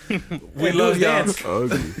 We love y'all.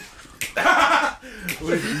 Ugly.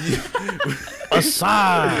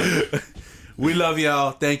 Aside. We love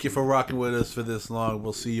y'all. Thank you for rocking with us for this long.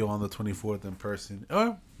 We'll see you on the 24th in person,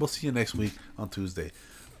 or we'll see you next week on Tuesday.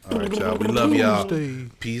 All right, y'all. We love y'all.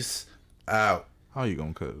 Peace out. How you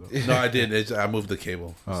gonna cut it? No, I didn't. I moved the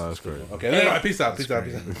cable. Oh, that's great. Okay. Peace out. Peace out.